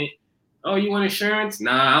equipment. Oh, you want insurance?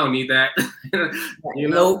 Nah, I don't need that. You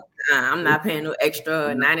know? Nope. I'm not paying no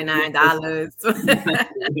extra $99.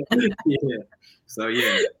 Yeah. So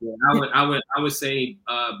I would say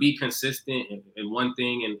be consistent in one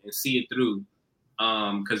thing and see it through.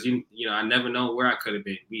 Because you know, I never know where I could have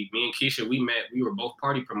been. Me and Keisha, we were both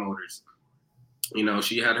party promoters. You know,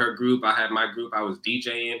 she had her group, I had my group. I was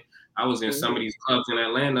DJing. I was in some of these clubs in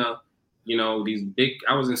Atlanta. You know,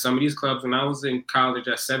 I was in some of these clubs when I was in college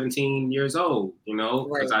at 17 years old, you know,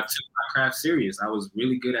 because I took my craft serious. I was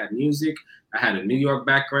really good at music. I had a New York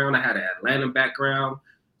background. I had an Atlanta background.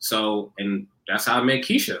 So, and that's how I met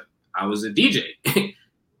Keisha. I was a DJ.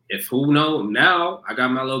 If who know, now I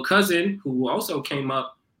got my little cousin who also came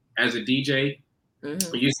up as a DJ.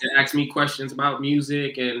 He used to ask me questions about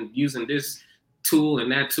music and using this tool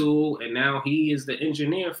and that tool. And now he is the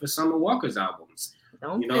engineer for Summer Walker's albums.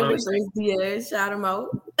 Don't you know what I'm saying? Shout him out.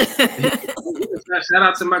 Shout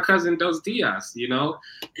out to my cousin Dos Diaz, you know.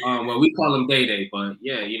 Well, we call him Day Day, but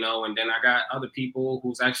yeah, you know, and then I got other people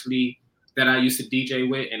who's actually that I used to DJ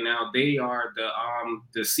with, and now they are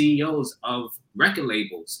the CEOs of record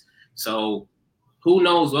labels. So who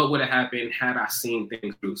knows what would have happened had I seen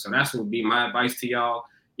things through. So that's what would be my advice to y'all.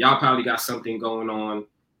 Y'all probably got something going on.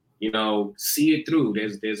 You know, see it through.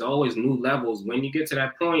 There's always new levels. When you get to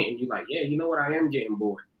that point and you're like, yeah, you know what, I am getting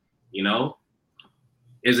bored. You know,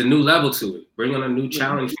 there's a new level to it. Bring on a new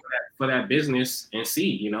challenge for that business and see,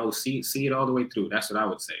 you know, see it all the way through. That's what I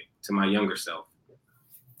would say to my younger self.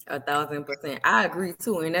 1,000%. I agree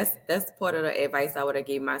too. And that's part of the advice I would have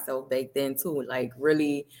gave myself back then too. Like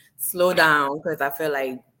really slow down, because I feel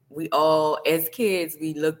like we all, as kids,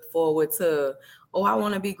 we look forward to, oh, I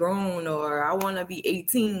want to be grown, or I want to be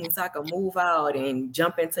 18 so I can move out and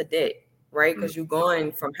jump into debt, right? Because you're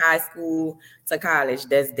going from high school to college,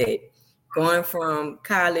 that's debt. Going from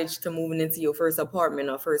college to moving into your first apartment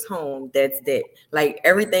or first home, that's debt. Like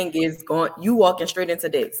everything is going, you walking straight into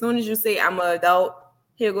debt. As soon as you say, I'm an adult,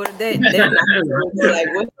 here go to debt. Like,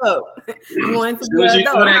 what's up? You want to be an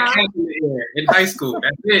adult? That cap in the air in high school,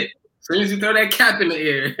 that's it. As soon as you throw that cap in the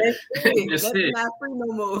air, that's not free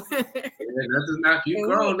no more. That's not, you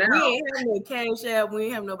grown now. We ain't have no cash app. We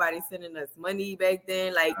ain't have nobody sending us money back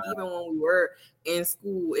then. Like even when we were in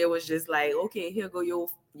school, it was just like, okay, here go your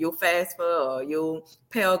FAFSA or your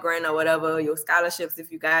Pell Grant or whatever, your scholarships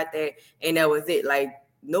if you got that, and that was it. Like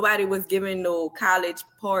nobody was giving no college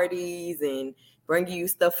parties and bringing you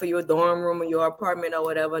stuff for your dorm room or your apartment or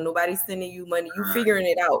whatever. Nobody's sending you money. You figuring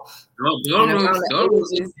it out.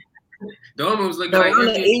 Dorm rooms looking like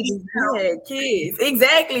kids.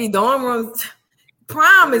 Exactly. Dorm rooms.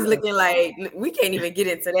 Prom is looking like, we can't even get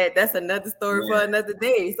into that. That's another story for another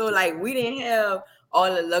day. So like we didn't have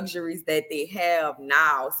all the luxuries that they have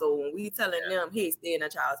now. So when we telling them, hey, stay in a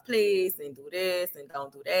child's place and do this and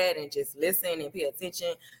don't do that and just listen and pay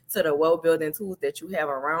attention to the well-building tools that you have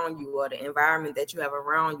around you or the environment that you have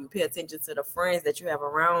around you, pay attention to the friends that you have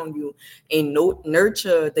around you and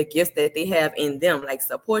nurture the gifts that they have in them. Like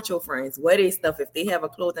support your friends, wear their stuff. If they have a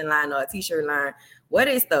clothing line or a t-shirt line, wear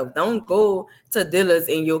their stuff. Don't go to dealers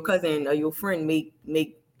and your cousin or your friend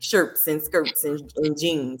make shirts and skirts and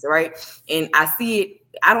jeans, right? And I see it.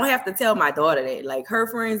 I don't have to tell my daughter that. Like her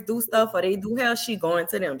friends do stuff or they do hair, she going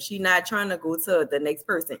to them. She not trying to go to the next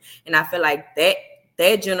person. And I feel like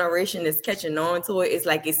that generation is catching on to it. It's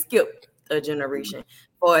like it skipped a generation.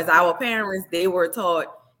 For as our parents, they were taught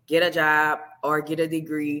get a job or get a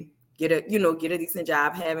degree, get a decent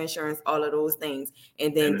job, have insurance, all of those things.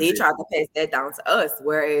 And then they tried to pass that down to us.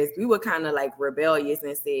 Whereas we were kind of like rebellious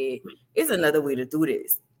and said, it's another way to do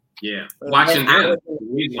this. Yeah. Watching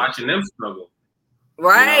them struggle.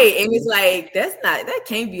 Right. And it's like, that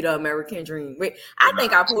can't be the American dream. Wait, I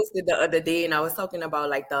think I posted the other day and I was talking about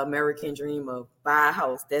like the American dream of buy a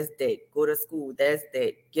house, that's that, go to school, that's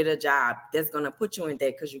that, get a job, that's gonna put you in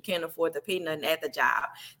debt because you can't afford to pay nothing at the job.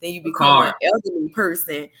 Then you become an elderly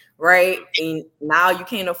person, right? And now you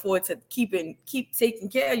can't afford to keep taking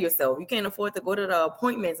care of yourself. You can't afford to go to the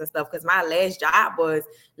appointments and stuff. Because my last job was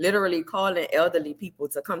literally calling elderly people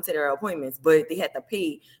to come to their appointments, but they had to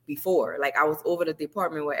pay before. Like I was over the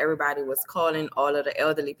department where everybody was calling all of the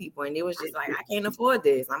elderly people, and it was just like, I can't afford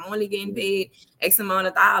this. I'm only getting paid X amount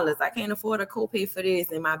of dollars. I can't afford a copay for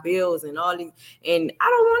this and my bills and all these. And I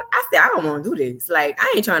don't want to do this. Like,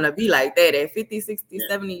 I ain't trying to be like that at 50, 60,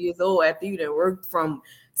 70 years old after you done worked from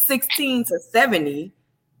 16 to 70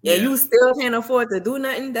 and you still can't afford to do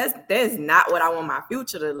nothing. That's not what I want my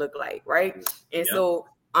future to look like, right? And so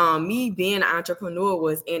me being an entrepreneur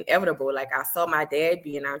was inevitable. Like I saw my dad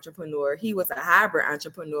be an entrepreneur. He was a hybrid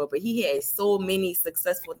entrepreneur, but he had so many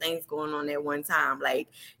successful things going on at one time. Like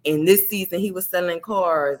in this season, he was selling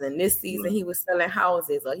cars, and this season he was selling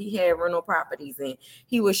houses, or he had rental properties, and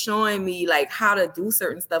he was showing me like how to do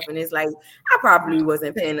certain stuff. And it's like, I probably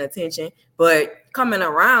wasn't paying attention, but coming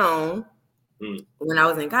around when I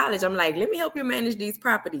was in college, I'm like, let me help you manage these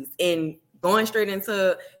properties. And going straight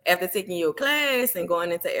into, after taking your class and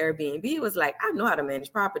going into Airbnb, was like, I know how to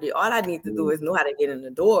manage property. All I need to do is know how to get in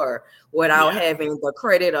the door without having the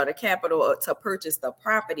credit or the capital to purchase the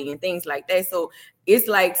property and things like that. So it's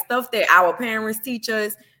like stuff that our parents teach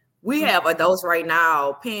us. We have adults right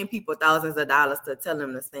now paying people thousands of dollars to tell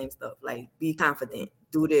them the same stuff. Like, be confident,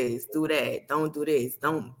 do this, do that, don't do this,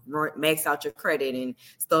 don't max out your credit and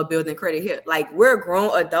start building credit here. Like, we're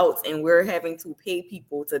grown adults and we're having to pay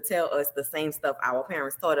people to tell us the same stuff our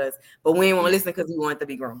parents taught us, but we ain't want to listen because we want to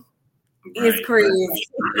be grown. Right. It's crazy.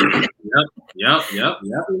 Yep.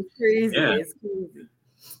 It's crazy. Yeah. It's crazy.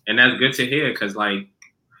 And that's good to hear because, like,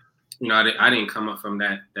 you know, I didn't come up from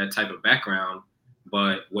that type of background.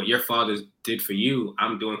 But what your father did for you,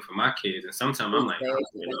 I'm doing for my kids. And sometimes I'm like,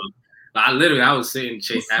 you know, I was sitting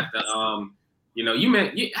after, you know,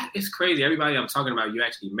 it's crazy. Everybody I'm talking about, you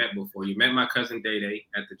actually met before. You met my cousin Day Day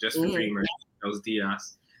at the Just for Dreamers, those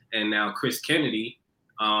Diaz, and now Chris Kennedy,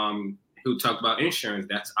 who talked about insurance.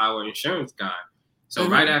 That's our insurance guy. So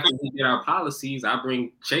right after we did our policies, I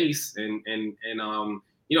bring Chase and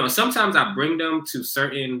you know, sometimes I bring them to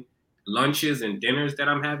certain lunches and dinners that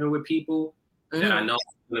I'm having with people. That I know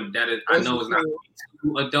is not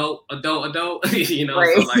too adult, you know.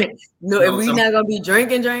 Right. So like, no, if we're not gonna be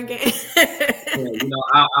drinking. You know,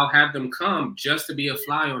 I'll have them come just to be a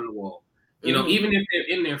fly on the wall. You know, even if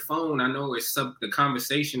they're in their phone, I know the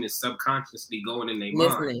conversation is subconsciously going in their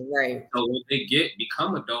mind. Right. So when they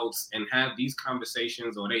become adults and have these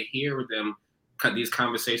conversations, or they hear them cut these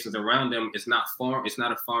conversations around them, it's not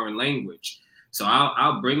a foreign language. So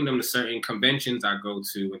I'll bring them to certain conventions I go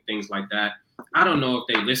to and things like that. I don't know if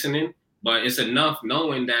they're listening, but it's enough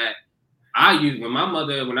knowing that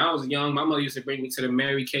when I was young, my mother used to bring me to the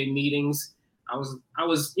Mary Kay meetings. I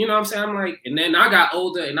was, you know what I'm saying? I'm like, and then I got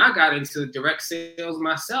older and I got into direct sales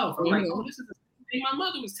myself. I'm like, oh, this is the thing my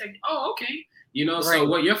mother was taking. Oh, okay. You know, so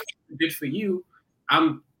what your father did for you,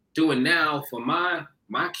 I'm doing now for my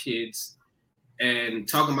kids, and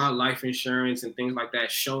talking about life insurance and things like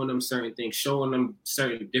that, showing them certain things, showing them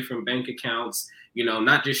certain different bank accounts, you know,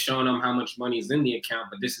 not just showing them how much money is in the account,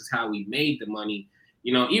 but this is how we made the money.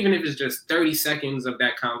 You know, even if it's just 30 seconds of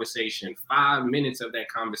that conversation, 5 minutes of that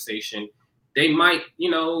conversation, they might, you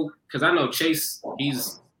know, because I know Chase,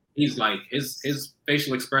 he's like, his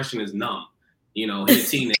facial expression is numb, you know, he's a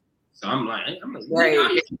teenager. So I'm like, right.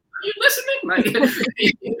 Are you listening? Like,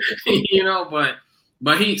 you know, but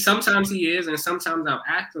sometimes he is, and sometimes I've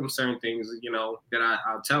asked him certain things, you know, that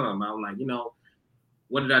I'll tell him. I'm like, you know,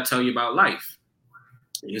 what did I tell you about life?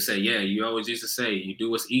 And you say, yeah, you always used to say, you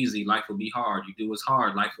do what's easy, life will be hard. You do what's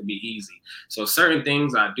hard, life will be easy. So certain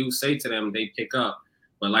things I do say to them, they pick up.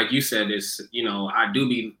 But like you said, it's, you know, I do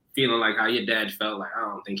be feeling like how your dad felt. Like, I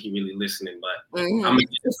don't think he really listening, but I'm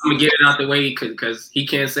gonna get it out the way because he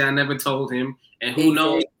can't say I never told him. And who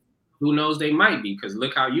knows, they might be, because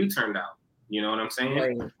look how you turned out. You know what I'm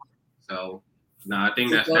saying? Right. So, no, I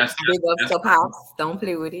think that's big up to Pops. Don't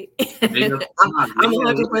play with it. I'm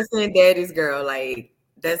 100% daddy's girl. Like,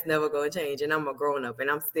 that's never gonna change. And I'm a grown up,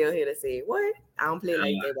 and I'm still here to say, what? I don't play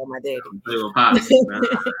like that with my daddy. Play with Pops. I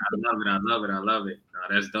love it.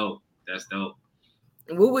 No, that's dope.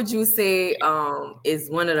 What would you say is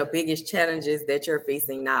one of the biggest challenges that you're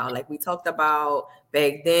facing now? Like we talked about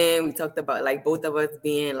back then, we talked about like both of us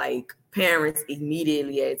being like parents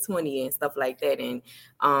immediately at 20 and stuff like that. And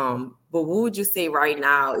but what would you say right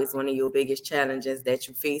now is one of your biggest challenges that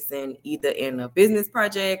you're facing either in a business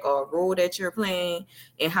project or a role that you're playing,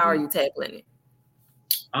 and how are you tackling it?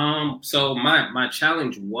 So my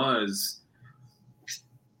challenge was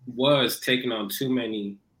taking on too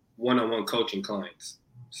many one-on-one coaching clients.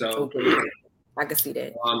 So Okay, I can see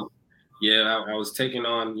that. Yeah, I was taking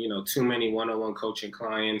on, too many one-on-one coaching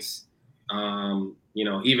clients.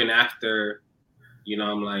 Even after,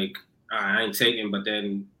 I'm like, I ain't taking, but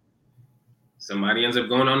then somebody ends up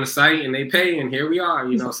going on the site and they pay, and here we are,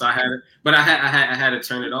 So I had to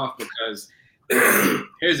turn it off because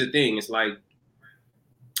here's the thing. It's like,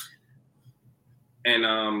 and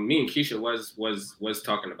me and Keisha was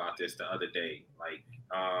talking about this the other day. Like,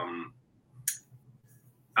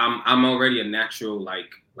 I'm already a natural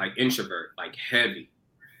like introvert, like heavy.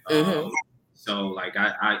 So like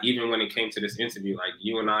I even when it came to this interview, like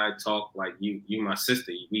you and I talk like you my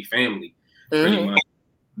sister, we family pretty much.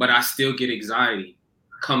 But I still get anxiety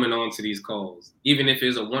coming on to these calls, even if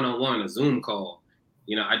it's a one-on-one, a Zoom call.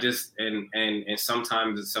 I just and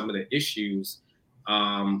sometimes some of the issues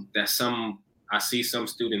that I see some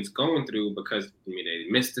students going through because they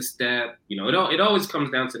missed a step. It always comes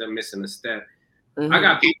down to them missing a step. I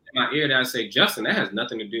got people in my ear that say, Justin, that has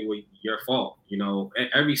nothing to do with your fault.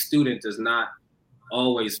 Every student does not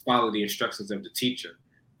always follow the instructions of the teacher.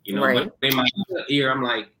 Right. But in my ear, I'm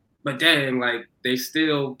like, but dang, like they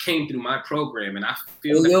still came through my program, and I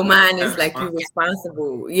feel your mind is like you're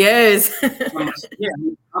responsible. Yes. In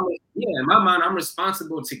my mind, I'm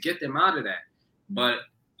responsible to get them out of that. But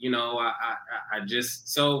I just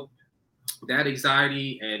so that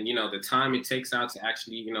anxiety and the time it takes out to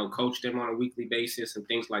actually coach them on a weekly basis and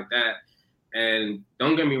things like that. And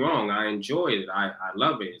don't get me wrong, I enjoy it. I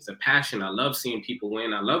love it. It's a passion. I love seeing people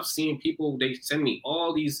win. I love seeing people. They send me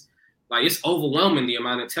all these. Like, it's overwhelming the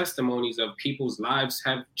amount of testimonies of people's lives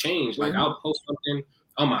have changed. Like, I'll post something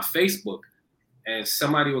on my Facebook and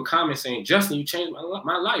somebody will comment saying, Justin, you changed my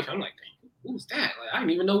life. I'm like, dang, who's that? Like, I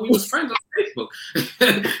didn't even know we was friends on Facebook.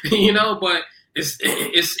 But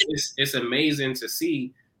it's amazing to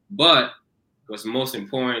see. But what's most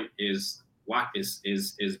important is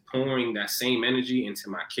pouring that same energy into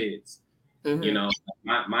my kids.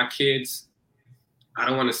 My kids, I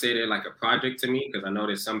don't want to say they're like a project to me, because I know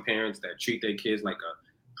there's some parents that treat their kids like a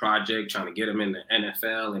project, trying to get them in the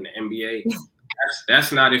NFL and the NBA.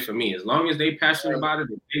 That's not it for me. As long as they're passionate about it,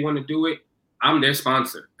 if they want to do it, I'm their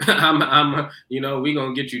sponsor. I'm we're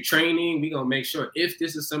going to get you training. We're going to make sure if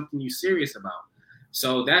this is something you're serious about.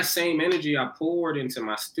 So that same energy I poured into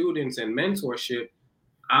my students and mentorship,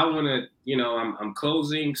 I want to, I'm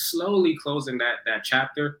slowly closing that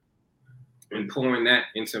chapter and pouring that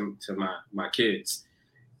into my kids,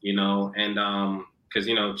 and because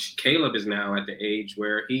Caleb is now at the age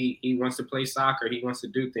where he wants to play soccer, he wants to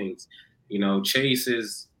do things. Chase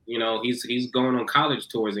is he's going on college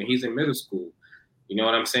tours and he's in middle school. You know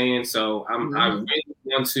what I'm saying? So I really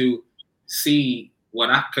want to see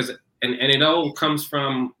because it all comes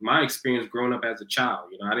from my experience growing up as a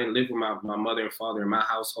child. I didn't live with my mother and father in my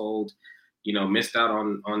household. Missed out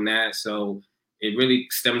on that. So it really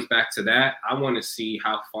stems back to that. I want to see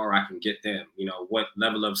how far I can get them, what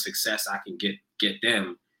level of success I can get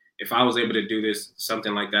them. If I was able to do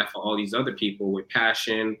something like that for all these other people with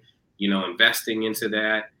passion, investing into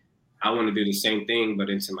that, I want to do the same thing, but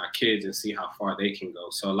into my kids and see how far they can go.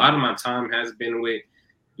 So a lot of my time has been with,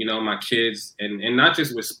 my kids and not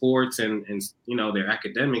just with sports and their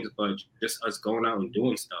academics, but just us going out and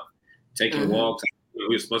doing stuff, taking walks.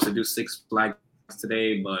 We were supposed to do Six Flags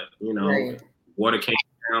today, but, water came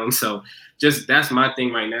down. So just that's my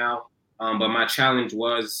thing right now. But my challenge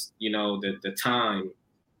was, the time,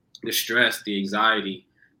 the stress, the anxiety,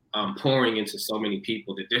 pouring into so many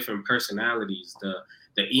people, the different personalities,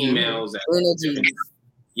 the emails,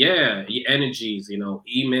 energies,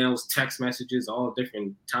 emails, text messages, all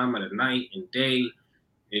different time of the night and day.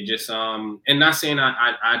 It just and not saying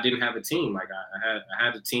I didn't have a team. Like I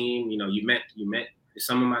had a team. You met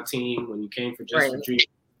some of my team when you came for Just for Dreams.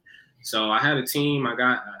 So I had a team.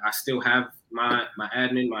 I still have my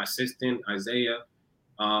admin, my assistant Isaiah,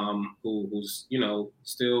 who's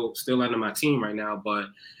still under my team right now. But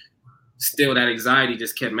still, that anxiety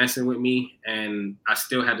just kept messing with me, and I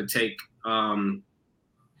still had to take time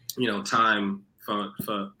for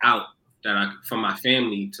my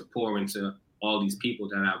family to pour into all these people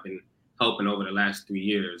that I've been helping over the last 3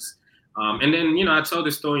 years. And then, you know, I told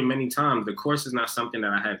this story many times. The course is not something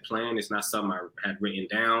that I had planned. It's not something I had written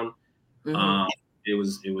down. It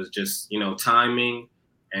was just, you know, timing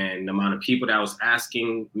and the amount of people that was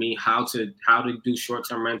asking me how to do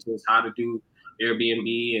short-term rentals, how to do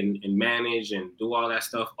Airbnb and manage and do all that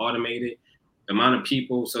stuff automated. The amount of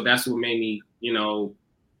people. So that's what made me, you know,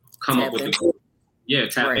 come up with the course. Yeah,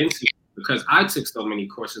 tap into it, because I took so many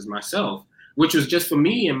courses myself, which was just for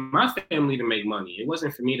me and my family to make money. It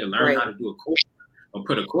wasn't for me to learn how to do a course or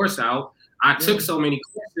put a course out. I took so many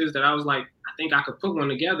courses that I was like, I think I could put one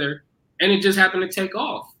together, and it just happened to take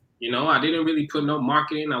off. You know, I didn't really put no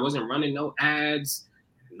marketing. I wasn't running no ads,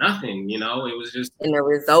 nothing. You know, it was just and the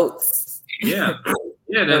results. Yeah,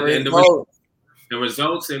 the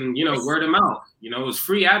results, and you know, word of mouth. You know, it was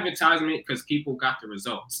free advertisement because people got the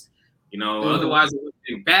results. You know, otherwise it would have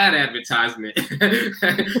been bad advertisement.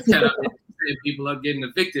 People are getting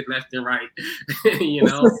evicted left and right. You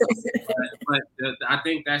know, but I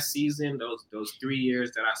think that season, those 3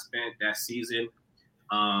 years that I spent that season,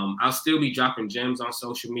 I'll still be dropping gems on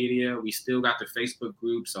social media. We still got the Facebook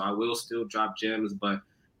group, so I will still drop gems. But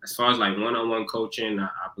as far as like one-on-one coaching, I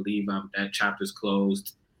believe that chapter's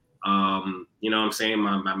closed. You know what I'm saying?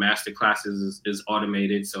 My master classes is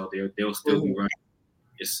automated, so they'll still be running.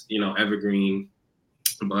 It's, you know, evergreen.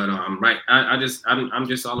 But I'm just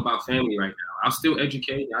all about family right now. I'll still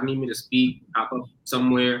educate. I need me to speak, pop up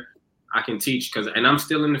somewhere. I can teach and I'm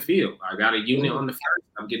still in the field. I got a unit on the 1st.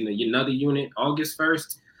 I'm getting another unit August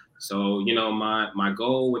 1st. So, you know, my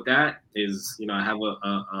goal with that is, you know, I have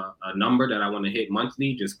a number that I want to hit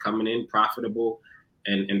monthly, just coming in profitable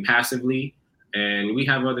and passively. And we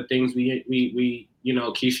have other things we you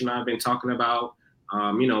know, Keisha and I have been talking about.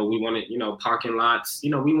 You know, we want you know, parking lots.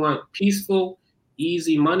 You know, we want peaceful,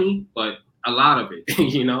 easy money, but a lot of it.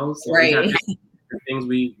 You know, so we got things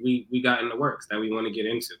we got in the works that we want to get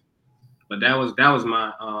into. But that was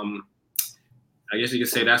my I guess you could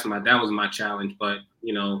say that was my challenge. But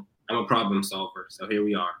you know, I'm a problem solver, so here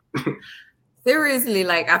we are. Seriously,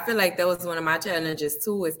 like I feel like that was one of my challenges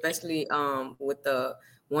too, especially with the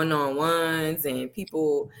one-on-ones and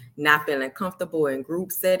people not feeling comfortable in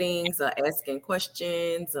group settings or asking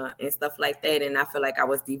questions and stuff like that. And I feel like I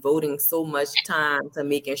was devoting so much time to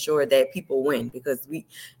making sure that people win, because we,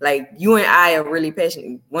 like you and I, are really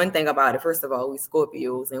passionate. One thing about it, first of all, we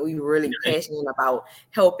Scorpios, and we really passionate about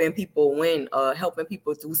helping people win, helping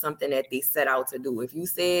people do something that they set out to do. If you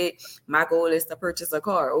said my goal is to purchase a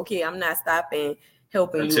car, okay, I'm not stopping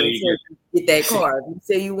helping you until you get that car. If you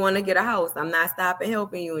say you want to get a house, I'm not stopping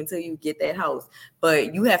helping you until you get that house.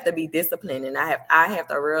 But you have to be disciplined. And I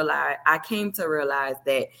came to realize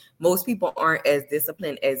that most people aren't as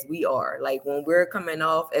disciplined as we are. Like when we're coming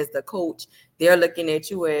off as the coach, they're looking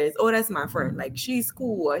at you as, oh, that's my friend. Like she's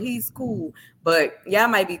cool or he's cool. But y'all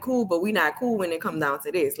might be cool, but we not cool when it comes down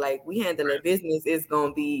to this. Like we handle a business, it's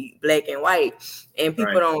going to be black and white. And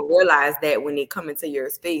people don't realize that when they come into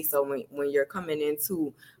your space. So when you're coming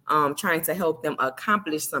into trying to help them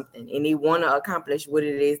accomplish something and they want to accomplish what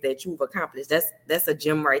it is that you've accomplished, that's a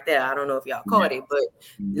gem right there. I don't know if y'all caught it, but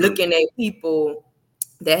looking at people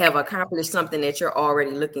that have accomplished something that you're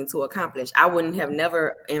already looking to accomplish. I wouldn't have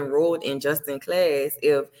never enrolled in Justin's class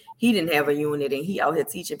if he didn't have a unit and he out here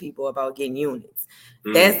teaching people about getting units.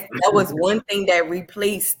 That was one thing that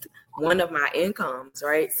replaced one of my incomes,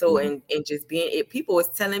 right? So and just being it, people was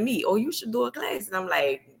telling me, oh, you should do a class. And I'm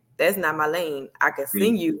like, that's not my lane. I can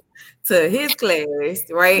send you to his class,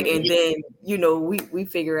 right? And then, you know, we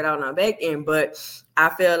figure it out on our back end. But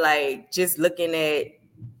I feel like just looking at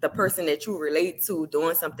the person that you relate to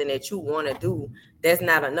doing something that you want to do, that's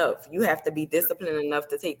not enough. You have to be disciplined enough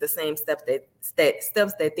to take the same steps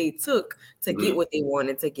that they took to get what they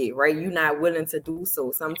wanted to get, right? You're not willing to do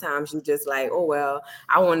so. Sometimes you just like, oh, well,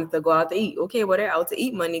 I wanted to go out to eat. Okay, well, that out to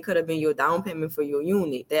eat money could have been your down payment for your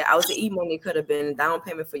unit. That out to eat money could have been down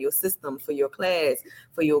payment for your system, for your class,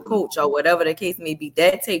 for your coach, or whatever the case may be.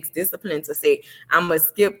 That takes discipline to say, I'm going to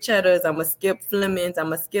skip Cheddars, I'm going to skip Flemings, I'm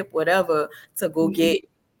going to skip whatever to go get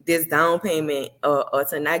this down payment or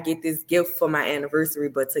to not get this gift for my anniversary,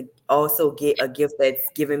 but to also get a gift that's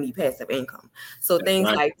giving me passive income. So that's things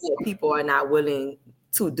like that people are not willing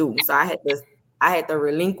to do. So I had to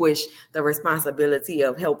relinquish the responsibility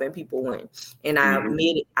of helping people win. And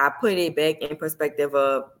I put it back in perspective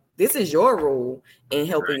of, this is your role in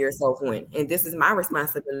helping yourself win. And this is my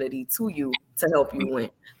responsibility to you to help you win.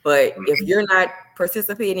 But if you're not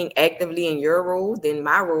participating actively in your role, then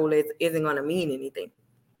my role isn't going to mean anything.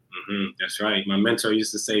 That's right. My mentor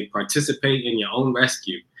used to say, participate in your own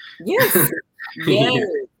rescue. Yes. Yes.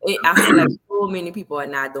 I feel like so many people are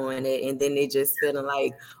not doing it, and then they just feeling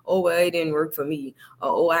like, oh well, it didn't work for me, or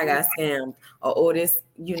oh I got scammed, or oh this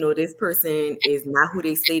this person is not who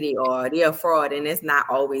they say they are, they're a fraud, and that's not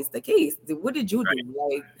always the case. What did you do?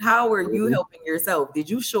 Like, how were you helping yourself? Did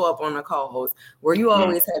you show up on the calls? Were you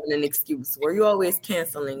always having an excuse? Were you always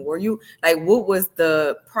canceling? Were you like, what was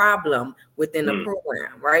the problem within the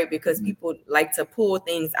program, right? Because people like to pull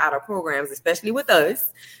things out of programs, especially with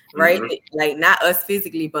us, right? Like not us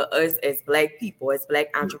physically, but us as Black people, as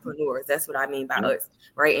Black entrepreneurs. That's what I mean by us,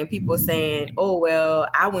 right? And people saying, oh well,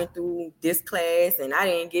 I went through this class and I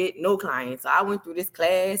didn't get no clients. So I went through this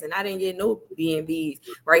class and I didn't get no BNBs,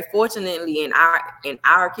 right? Fortunately, in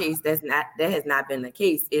our case, that has not been the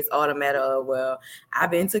case. It's all a matter of, well, I've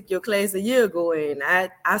been took your class a year ago and I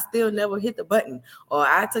still never hit the button, or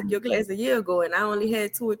I took your class a year ago and I only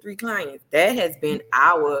had 2 or 3 clients. That has been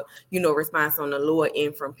our response on the lower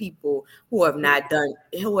end from people who have not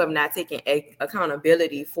taken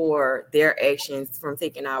accountability for their actions from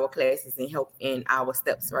taking our classes and help in our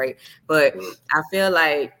steps, right? But I feel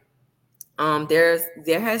like there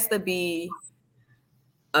has to be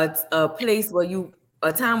a place where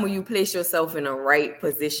a time where you place yourself in a right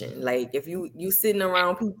position. Like if you sitting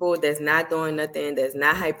around people that's not doing nothing, that's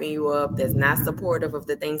not hyping you up, that's not supportive of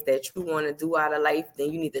the things that you want to do out of life,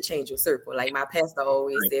 then you need to change your circle. Like my pastor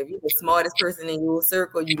always said, if you're the smartest person in your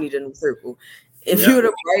circle, you need a new circle. If you're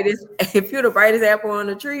the brightest apple on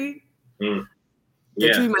the tree, the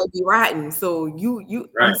tree might be rotten. So I'm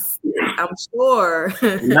sure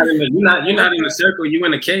you're not in the circle, you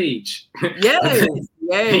in a cage. Yes.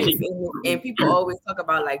 And people always talk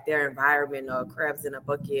about like their environment or crabs in a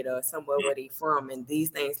bucket or somewhere where they from and these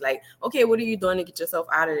things. Like, okay, what are you doing to get yourself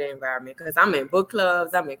out of the environment? Because I'm in book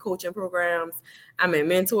clubs, I'm in coaching programs, I'm in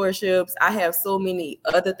mentorships. I have so many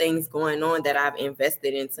other things going on that I've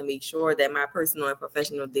invested in to make sure that my personal and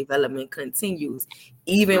professional development continues,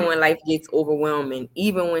 even when life gets overwhelming,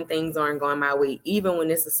 even when things aren't going my way, even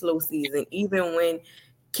when it's a slow season, even when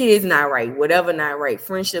kids not right, whatever not right,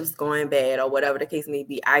 friendships going bad, or whatever the case may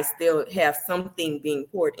be, I still have something being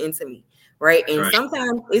poured into me, right? And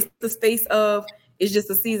sometimes it's the space of, it's just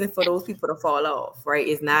a season for those people to fall off, right?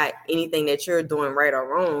 It's not anything that you're doing right or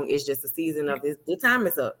wrong. It's just a season of this. The time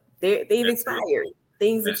is up. They've expired.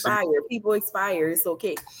 Things expire. People expire. It's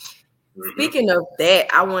okay. Speaking of that,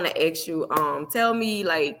 I want to ask you, tell me,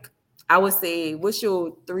 like, I would say, what's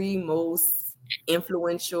your 3 most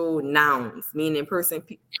influential nouns, meaning person,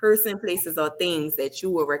 places, or things that you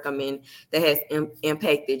would recommend that has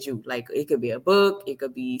impacted you? Like it could be a book, it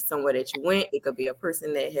could be somewhere that you went, it could be a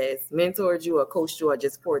person that has mentored you or coached you or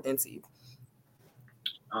just poured into you.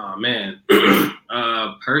 Oh man,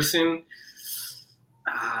 person.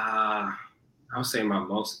 I would say my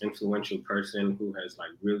most influential person who has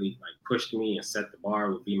like really like pushed me and set the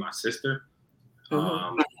bar would be my sister.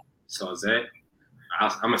 So that. I'm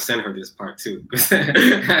gonna send her this part too. But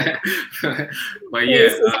yeah,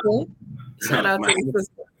 shout out to the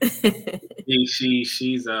sister.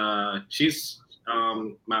 she's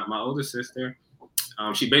my older sister.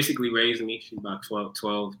 She basically raised me. She's about 12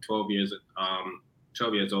 years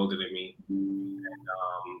older than me. And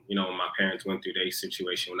when my parents went through their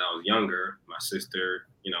situation when I was younger, my sister,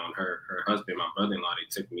 and her husband, my brother-in-law, they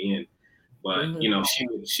took me in. But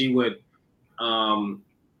she would.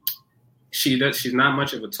 She's not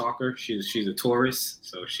much of a talker. She's a Taurus,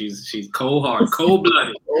 so she's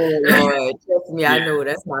cold-blooded. Oh Lord, trust me, I know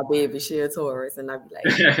that's my baby. She a Taurus, and I'd be like,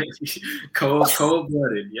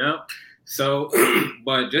 cold-blooded. Yep. So,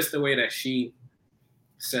 but just the way that she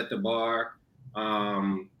set the bar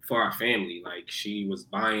for our family, like she was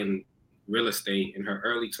buying real estate in her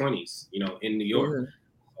early 20s, in New York.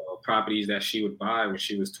 So properties that she would buy when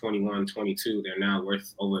she was 21, 22, they're now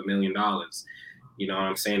worth over $1 million. You know what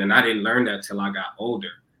I'm saying? And I didn't learn that till I got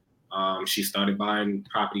older. She started buying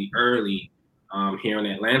property early here in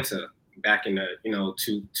Atlanta back in the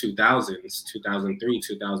 2000s, 2003,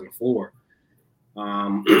 2004.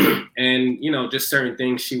 And just certain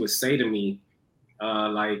things she would say to me,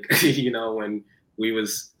 like when we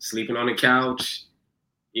was sleeping on the couch,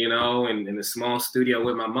 in a small studio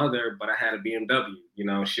with my mother, but I had a BMW.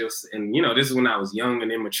 This is when I was young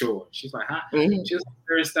and immature. She's like, she was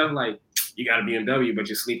saying stuff like, you got a BMW, but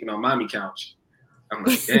you're sleeping on mommy couch. I'm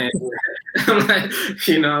like, damn.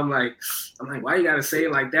 I'm like, why you gotta say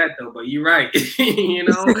it like that though? But you're right.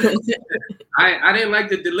 I didn't like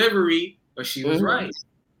the delivery, but she was right.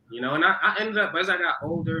 And I ended up, as I got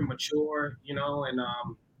older and mature,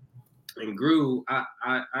 and grew, I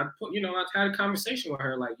put, I had a conversation with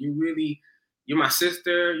her, like, you're my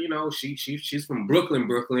sister, she's from Brooklyn,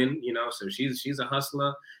 so she's a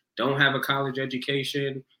hustler. don't have a college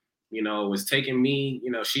education, was taking me,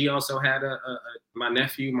 she also had my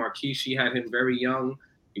nephew, Marquise, she had him very young.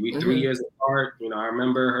 We 3 years apart. I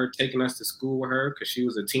remember her taking us to school with her because she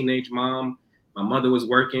was a teenage mom. My mother was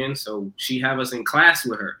working, so she had us in class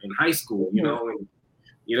with her in high school,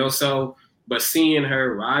 so, but seeing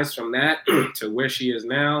her rise from that to where she is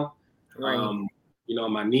now, right.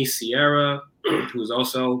 My niece, Sierra, who's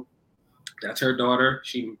also, that's her daughter.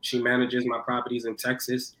 She manages my properties in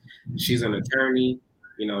Texas. She's an attorney.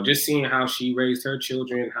 Just seeing how she raised her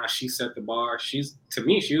children, how she set the bar. To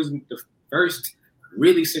me, she was the first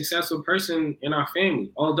really successful person in our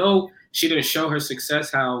family. Although she didn't show her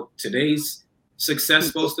success how today's success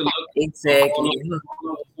supposed to look. Exactly. All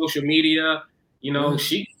over social media,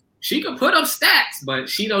 she could put up stats, but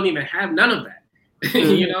she don't even have none of that.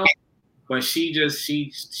 But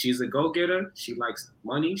she's a go-getter. She likes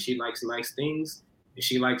money. She likes nice things. And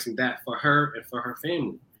she likes that for her and for her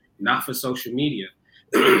family, not for social media.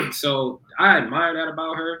 So I admire that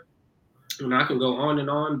about her. I can go on and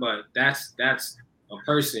on, but that's a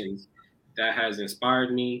person that has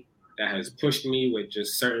inspired me, that has pushed me with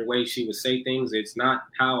just certain ways she would say things. It's not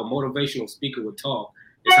how a motivational speaker would talk.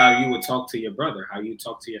 It's how you would talk to your brother, how you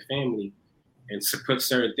talk to your family, and to put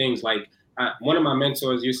certain things like, one of my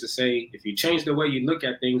mentors used to say, if you change the way you look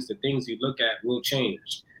at things, the things you look at will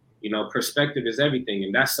change. Perspective is everything.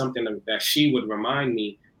 And that's something that she would remind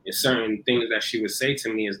me, in certain things that she would say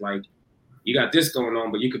to me is like, you got this going on,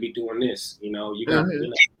 but you could be doing this. You got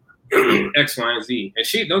X, Y, and Z. And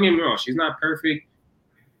she, don't get me wrong, she's not perfect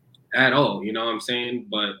at all. You know what I'm saying?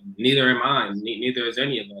 But neither am I. Neither is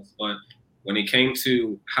any of us. But when it came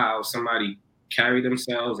to how somebody carried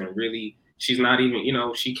themselves and really, she's not even,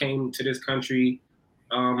 she came to this country,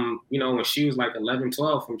 when she was like 11,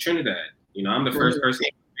 12 from Trinidad. I'm the first person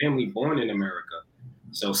in my family born in America.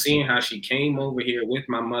 So seeing how she came over here with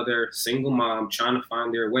my mother, single mom, trying to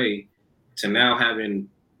find their way, to now having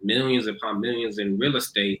millions upon millions in real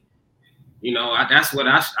estate, that's what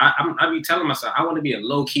I be telling myself. I want to be a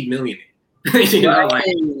low key millionaire, like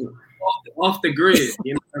off the grid.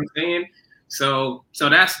 You know what I'm saying? So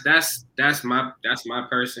that's my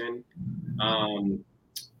person.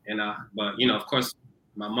 But of course,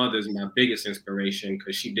 my mother's my biggest inspiration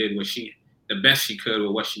because she did the best she could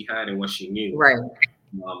with what she had and what she knew. Right.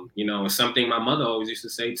 And something my mother always used to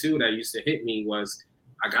say too that used to hit me was,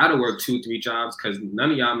 I gotta work 2-3 jobs because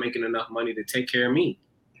none of y'all making enough money to take care of me.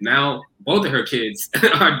 Now both of her kids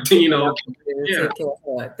are, yeah.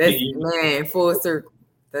 That's man, full circle.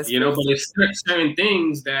 That's but it's certain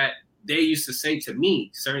things that they used to say to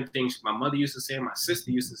me, certain things my mother used to say, my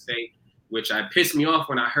sister used to say, which I pissed me off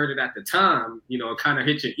when I heard it at the time. It kind of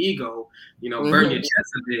hit your ego, burn your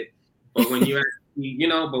chest a bit. But when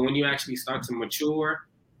you actually start to mature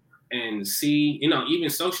and see, even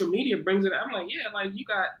social media brings it. I'm like, yeah, like you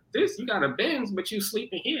got this, you got a Benz, but you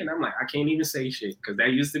sleeping here, and I'm like, I can't even say shit because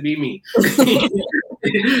that used to be me. That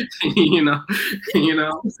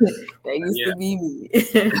used to be me.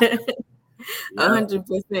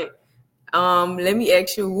 100%. Let me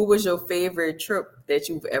ask you, what was your favorite trip that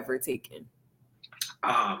you've ever taken?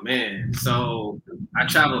 Oh man, so I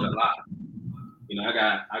traveled a lot. I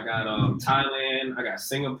got Thailand, I got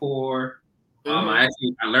Singapore. I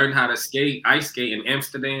learned how to ice skate in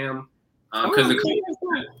Amsterdam. Because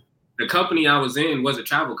the company I was in was a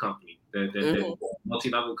travel company. The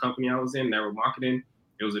multi-level company I was in, they were marketing.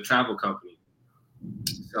 It was a travel company.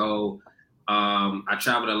 So I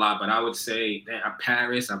traveled a lot, but I would say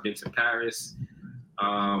Paris. I've been to Paris.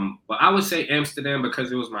 But I would say Amsterdam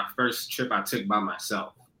because it was my first trip I took by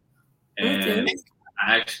myself. And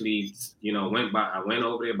I actually, I went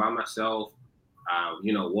over there by myself.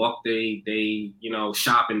 Walked they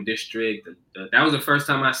shopping district. That was the first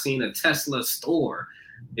time I seen a Tesla store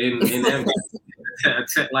in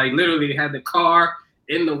like literally they had the car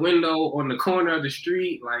in the window on the corner of the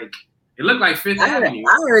street. Like it looked like Fifth Avenue.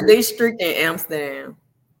 I heard they strict in Amsterdam.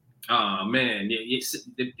 Oh man,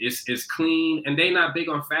 it's clean and they not big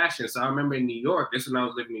on fashion. So I remember in New York, this is when I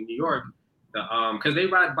was living in New York. Because they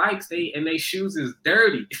ride bikes, and their shoes is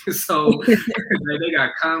dirty, so they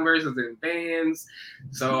got Converses and Vans.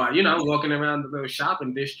 So I'm walking around the little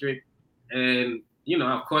shopping district, and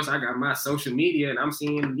of course I got my social media, and I'm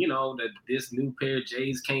seeing that this new pair of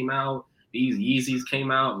J's came out, these Yeezys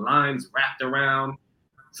came out, lines wrapped around.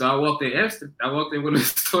 So I walked in Amsterdam. I walked in one of the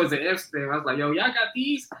stores in Amsterdam. I was like, "Yo, y'all got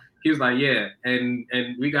these?" He was like, "Yeah," and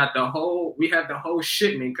we had the whole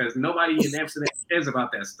shipment because nobody in Amsterdam cares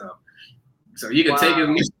about that stuff. So you can take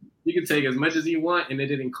as much as you want, and it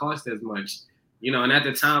didn't cost as much, And at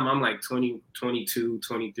the time, I'm like 20, 22,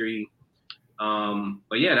 23.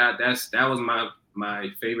 But yeah, that was my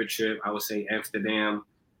favorite trip, I would say Amsterdam.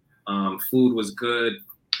 Food was good.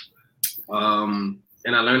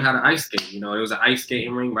 And I learned how to ice skate. There was an ice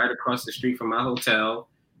skating ring right across the street from my hotel.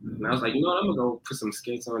 And I was like, I'm gonna go put some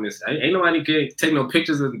skates on this. Ain't nobody can take no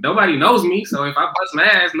pictures of. Nobody knows me. So if I bust my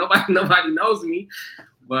ass, nobody knows me.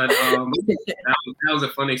 But that was a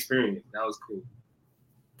fun experience. That was cool.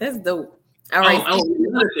 That's dope. All right.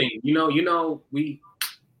 Another thing, we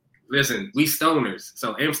stoners.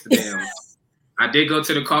 So Amsterdam, I did go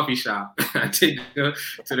to the coffee shop.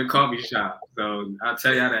 So I'll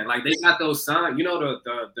tell y'all that. Like, they got those signs,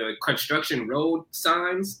 the construction road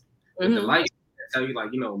signs with the lights that tell you, like,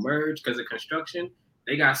 merge because of construction.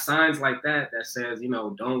 They got signs like that says,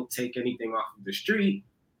 don't take anything off of the street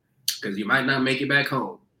because you might not make it back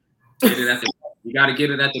home. You got to get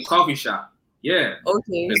it at the coffee shop. Yeah.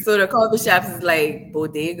 Okay. So the coffee shops is like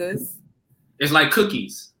bodegas? It's like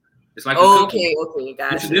cookies. It's like okay,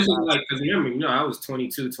 gotcha. This was like, because remember, I was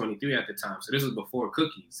 22, 23 at the time, so this was before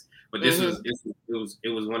cookies. But this was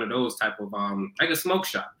one of those type of like a smoke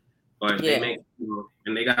shop, but they make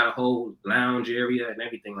and they got a whole lounge area and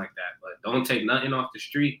everything like that. But don't take nothing off the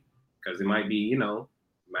street because it might be,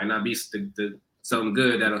 might not be something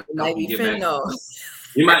good that'll help you get back.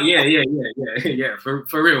 You might, yeah, for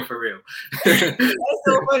real. That's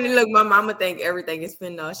so funny. Look, my mama think everything is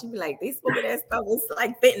fentanyl. She be like, they smoking that stuff. It's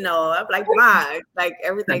like fentanyl. I'm like, Ma, like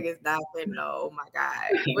everything is not fentanyl. Oh my God.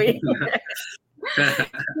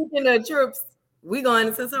 Speaking of trips, we going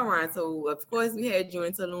into Toronto. Of course, we had you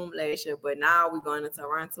in Tulum last year, but now we're going to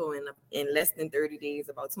Toronto in less than 30 days,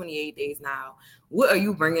 about 28 days now. What are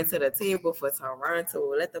you bringing to the table for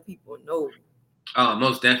Toronto? Let the people know. Oh,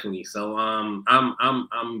 most definitely. So I'm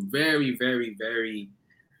very, very, very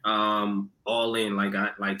all in, like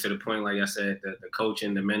to the point, like I said, the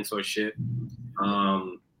coaching, the mentorship.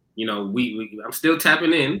 I'm still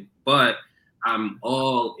tapping in, but I'm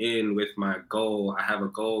all in with my goal. I have a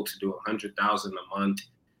goal to do $100,000 a month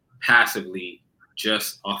passively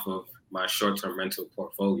just off of my short-term rental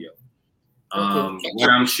portfolio.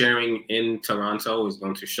 What I'm sharing in Toronto is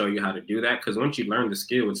going to show you how to do that, because once you learn the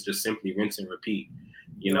skill, it's just simply rinse and repeat.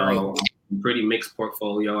 Pretty mixed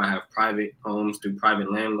portfolio. I have private homes through private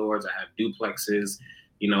landlords. I have duplexes,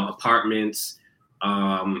 apartments.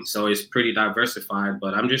 So it's pretty diversified,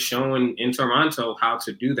 but I'm just showing in Toronto how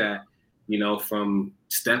to do that, from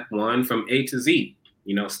step one, from A to Z,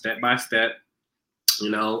 step by step,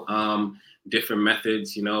 different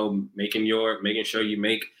methods, making sure you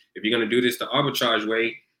make, if you're going to do this the arbitrage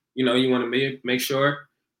way, you want to make sure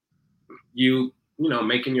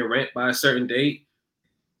making your rent by a certain date,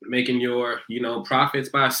 making your, profits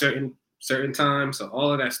by a certain time. So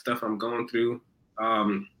all of that stuff I'm going through,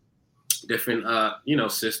 different,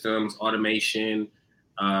 systems, automation,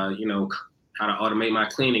 how to automate my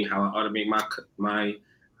cleaning, how to automate my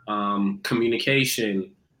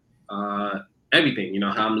communication, everything,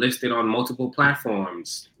 how I'm listed on multiple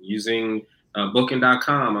platforms using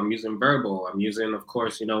Booking.com. I'm using Verbal. I'm using, of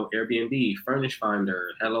course, Airbnb, Furnish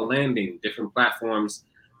Finder, Hello Landing, different platforms.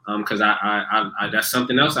 Because I that's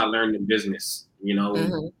something else I learned in business,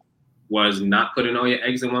 was not putting all your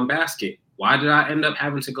eggs in one basket. Why did I end up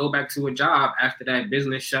having to go back to a job after that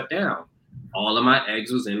business shut down? All of my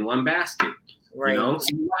eggs was in one basket. Right. So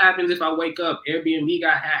what happens if I wake up, Airbnb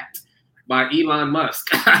got hacked by Elon Musk?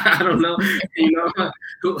 I don't know.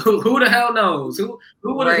 Who the hell knows? Who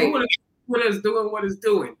is doing what it's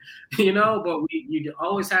doing? But you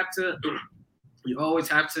always have to. You always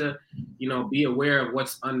have to, be aware of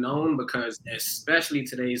what's unknown, because especially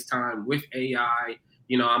today's time with AI,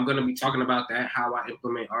 I'm going to be talking about that, how I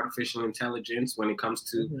implement artificial intelligence when it comes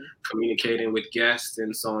to communicating with guests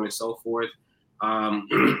and so on and so forth.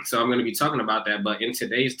 So I'm going to be talking about that. But in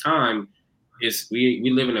today's time,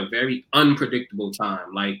 we live in a very unpredictable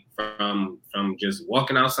time, like from just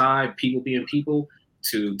walking outside, people being people,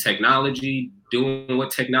 to technology doing what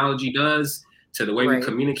technology does, to the way we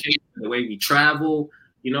communicate, the way we travel.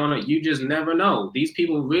 You just never know. These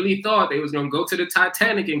people really thought they was gonna go to the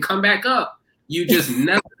Titanic and come back up. You just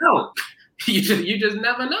never know. You just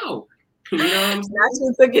never know. You know what I'm saying?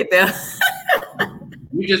 Actually took it there.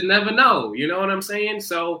 You just never know. You know what I'm saying?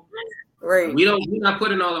 So we're not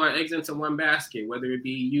putting all of our eggs into one basket, whether it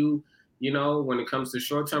be when it comes to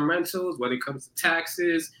short-term rentals, whether it comes to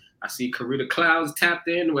taxes. I see Carita Clouds tapped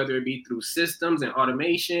in, whether it be through systems and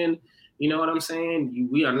automation. You know what I'm saying?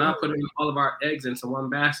 We are not putting all of our eggs into one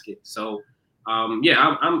basket. So, I'm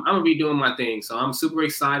gonna be doing my thing. So I'm super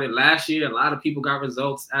excited. Last year, a lot of people got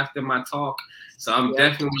results after my talk. So I'm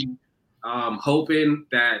definitely hoping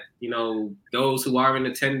that those who are in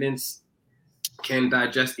attendance can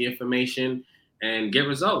digest the information and get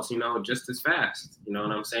results, just as fast. You know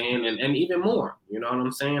what I'm saying? And even more. You know what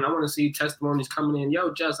I'm saying? I want to see testimonies coming in.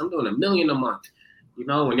 Yo, Just, I'm doing $1 million a month.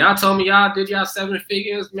 When y'all told me y'all did y'all 7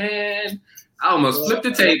 figures, man, I almost flipped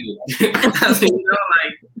the table.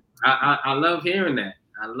 I love hearing that.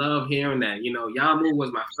 I love hearing that. Yamu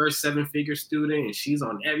was my first 7-figure student, and she's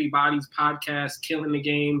on everybody's podcast, killing the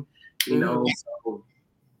game. So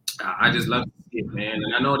I just love to see it, man.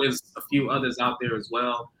 And I know there's a few others out there as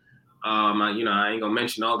well. I ain't gonna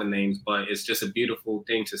mention all the names, but it's just a beautiful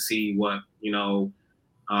thing to see what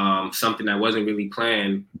something that wasn't really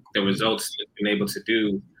planned, the results it's been able to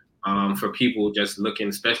do for people just looking,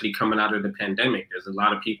 especially coming out of the pandemic. There's a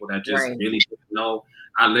lot of people that just really didn't know.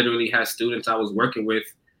 I literally had students I was working with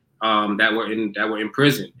that were in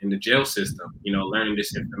prison, in the jail system, learning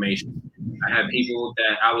this information. I had people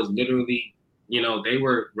that I was literally, they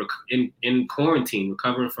were in quarantine,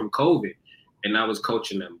 recovering from COVID, and I was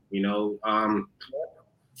coaching them.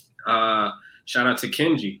 Shout out to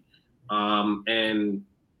Kenji, and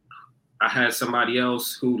I had somebody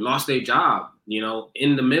else who lost their job,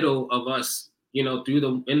 in the middle of us, in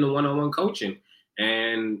the one-on-one coaching.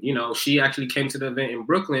 And, she actually came to the event in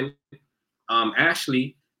Brooklyn,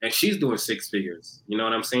 Ashley, and she's doing 6 figures. You know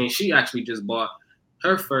what I'm saying? She actually just bought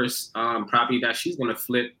her first property that she's going to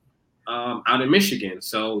flip out in Michigan.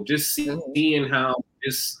 So just seeing how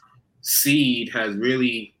this seed has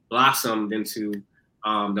really blossomed into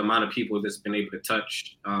the amount of people that's been able to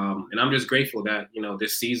touch. And I'm just grateful that,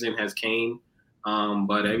 this season has came.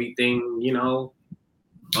 But everything,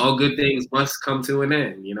 all good things must come to an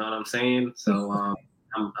end. You know what I'm saying? So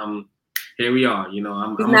I'm here we are. It's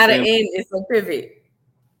not an end, it's a pivot.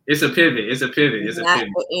 It's a pivot. It's not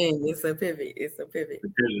an end. It's a pivot. It's a pivot.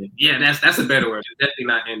 Yeah, that's a better word. It's definitely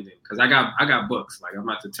not ending, because I got books. Like, I'm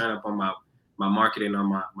about to turn up on my marketing on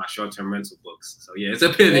my short-term rental books. So yeah, it's a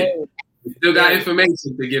pivot. Yeah. We still got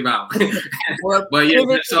information to give out. But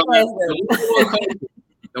yeah, so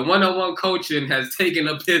the one-on-one coaching has taken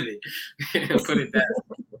a pivot. Put it that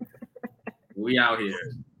way. We out here.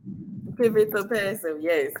 Pivot to passive.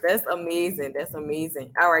 Yes, that's amazing. That's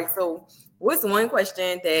amazing. All right. So what's one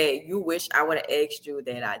question that you wish I would have asked you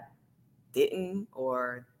that I didn't,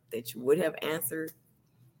 or that you would have answered?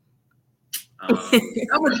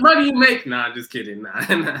 How much money you make? Nah, just kidding. Nah.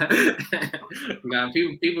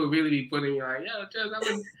 People really be putting you like, yo, Just,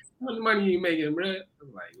 how much money you making, bro?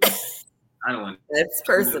 I'm like, I don't want. That's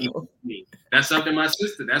personal. That's something my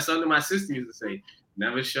sister used to say.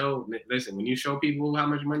 Never show. Listen, when you show people how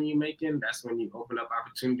much money you're making, that's when you open up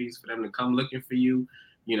opportunities for them to come looking for you,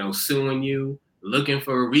 suing you, looking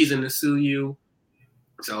for a reason to sue you.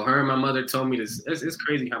 So her and my mother told me this. It's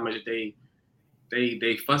crazy how much they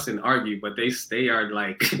fuss and argue, but they are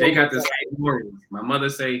like, they got the same words. My mother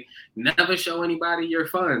say, never show anybody your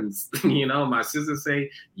funds. My sister say,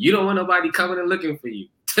 you don't want nobody coming and looking for you.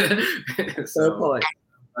 So,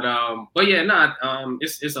 but yeah,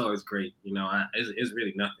 it's always great. It's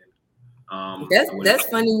really nothing. That's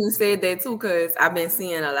funny you said that too, because I've been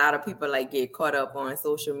seeing a lot of people like get caught up on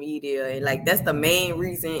social media, and like that's the main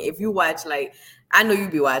reason. If you watch, like, I know you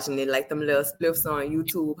be watching it, like them little spliffs on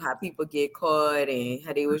YouTube, how people get caught and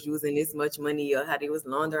how they was using this much money or how they was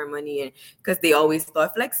laundering money, and because they always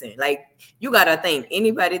start flexing. Like, you gotta think,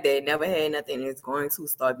 anybody that never had nothing is going to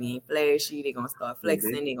start being flashy. They're gonna start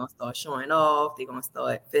flexing. They're gonna start showing off. They're gonna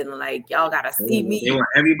start feeling like y'all gotta see me. They want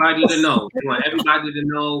everybody to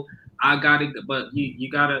know. I got it, but you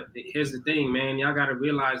gotta. Here's the thing, man. Y'all gotta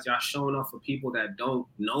realize y'all showing off for people that don't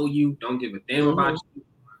know you, don't give a damn about you,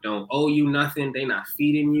 don't owe you nothing. They not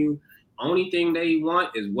feeding you. Only thing they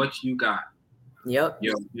want is what you got. Yep.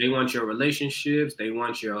 They want your relationships. They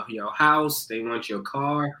want your house. They want your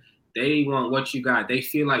car. They want what you got. They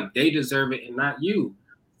feel like they deserve it and not you.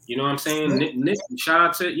 You know what I'm saying? Shout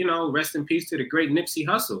out to, rest in peace to the great Nipsey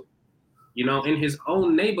Hussle. In his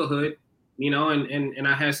own neighborhood. And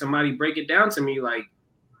I had somebody break it down to me, like,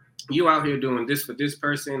 you out here doing this for this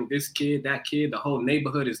person, this kid, that kid. The whole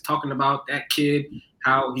neighborhood is talking about that kid,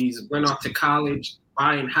 how he's went off to college,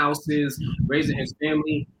 buying houses, raising his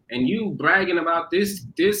family, and you bragging about this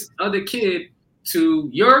other kid to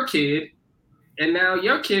your kid, and now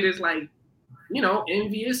your kid is like,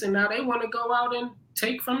 envious, and now they want to go out and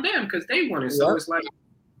take from them because they want it. So it's like,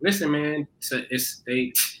 listen, man,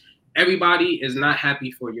 everybody is not happy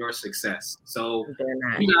for your success. So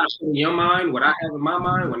you got in your mind what I have in my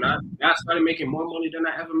mind. When I started making more money than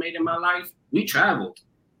I ever made in my life, we traveled.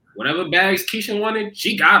 Whatever bags Keisha wanted,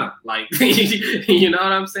 she got them. Like, you know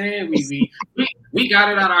what I'm saying? We got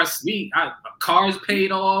it out our cars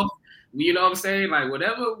paid off. You know what I'm saying? Like,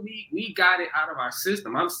 whatever we got it out of our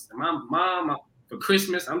system. My mom for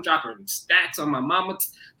Christmas. I'm dropping stacks on my mama,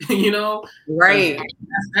 you know? Right.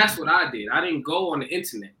 That's what I did. I didn't go on the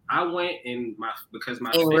internet. I went because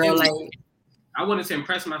my in family, real life. I wanted to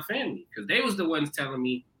impress my family because they was the ones telling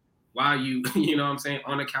me, why you, you know what I'm saying,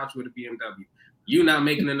 on the couch with a BMW. You not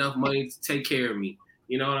making enough money to take care of me.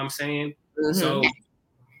 You know what I'm saying? Mm-hmm.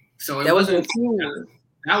 So it wasn't,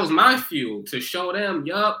 that was my fuel to show them,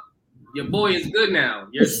 yup, your boy is good now.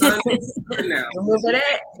 Your son is good now. Remember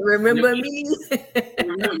that? Remember me?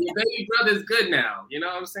 Remember, your baby brother's good now. You know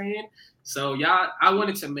what I'm saying? So I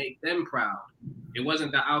wanted to make them proud. It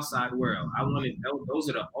wasn't the outside world. Those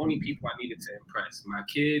are the only people I needed to impress. My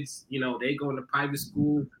kids, you know, they go into private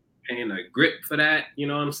school, paying a grip for that. You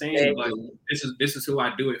know what I'm saying? But this is who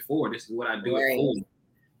I do it for. This is what I do it for.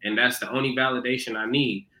 And that's the only validation I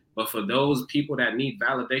need. But for those people that need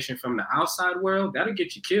validation from the outside world, that'll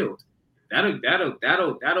get you killed. That'll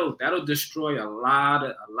destroy a lot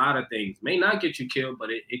of things. May not get you killed, but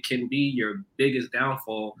it can be your biggest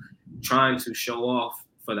downfall trying to show off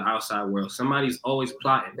for the outside world. Somebody's always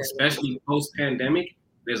plotting, especially post-pandemic.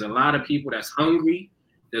 There's a lot of people that's hungry.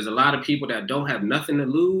 There's a lot of people that don't have nothing to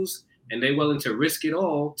lose, and they're willing to risk it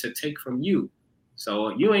all to take from you. So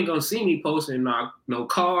you ain't gonna see me posting no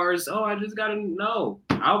cars. Oh, I just gotta know.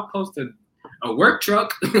 I'll post a work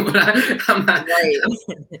truck, but I'm not. Right.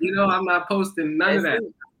 You know, I'm not posting none of that.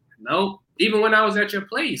 Nope. Even when I was at your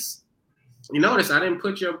place, you notice I didn't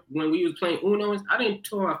put when we was playing Uno. I didn't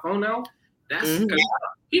turn my phone out. That's because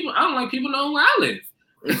people. I don't like people knowing where I live.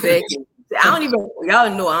 Exactly. Y'all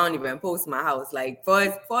know I don't even post my house. Like far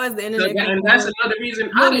as the internet. And that's another reason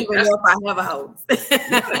I didn't even know if I have a house.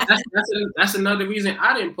 That's another reason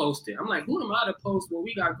I didn't post it. I'm like, who am I to post what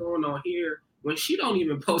we got going on here when she don't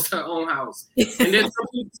even post her own house? And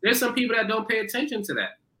there's some people that don't pay attention to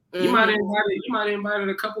that. Mm-hmm. You might have invited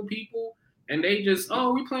a couple people and they just,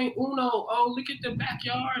 oh, we playing Uno. Oh, look at the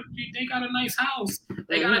backyard. They got a nice house.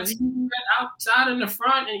 They got a TV outside in the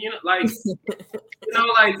front, and you know, like, you know,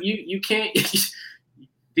 like you can't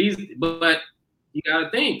but you gotta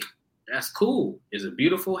think that's cool. It's a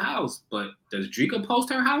beautiful house, but does Dricka post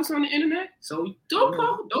her house on the internet? So don't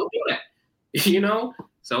do that. You know.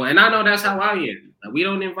 So, and I know that's how I am. Like, we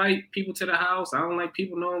don't invite people to the house. I don't like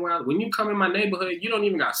people knowing where when you come in my neighborhood, you don't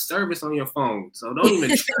even got service on your phone. So don't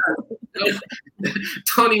even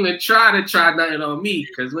try to try nothing on me.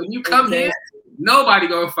 Because when you come here, nobody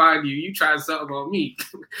gonna find you. You try something on me.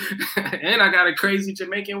 And I got a crazy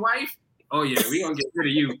Jamaican wife. Oh yeah, we gonna get rid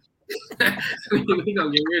of you. We gonna get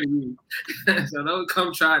rid of you. So don't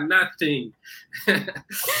come try nothing.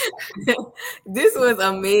 This was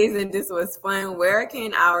amazing. This was fun. Where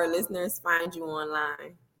can our listeners find you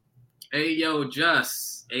online? Hey yo,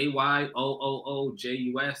 Just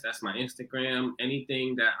AYOOOJUS. That's my Instagram.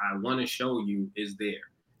 Anything that I want to show you is there.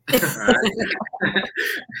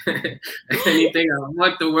 Anything I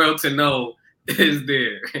want the world to know is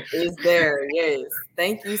there. Is there, yes.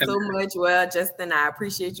 Thank you so much. Well, Justin, I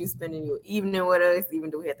appreciate you spending your evening with us,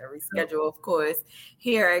 even though we had to reschedule, of course.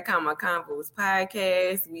 Here at Convos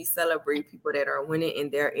Podcast, we celebrate people that are winning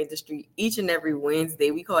in their industry each and every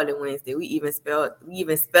Wednesday. We call it Wednesday. We even spell it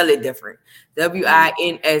different.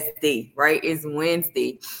 WINSD, right? It's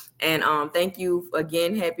Wednesday. And thank you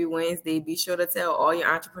again. Happy Wednesday. Be sure to tell all your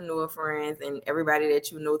entrepreneur friends and everybody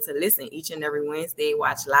that you know to listen each and every Wednesday.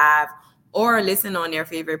 Watch live or listen on their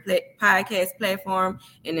favorite podcast platform.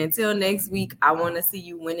 And until next week, I want to see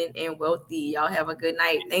you winning and wealthy. Y'all have a good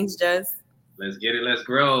night. Thanks, Jess. Let's get it. Let's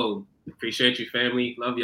grow. Appreciate you, family. Love you.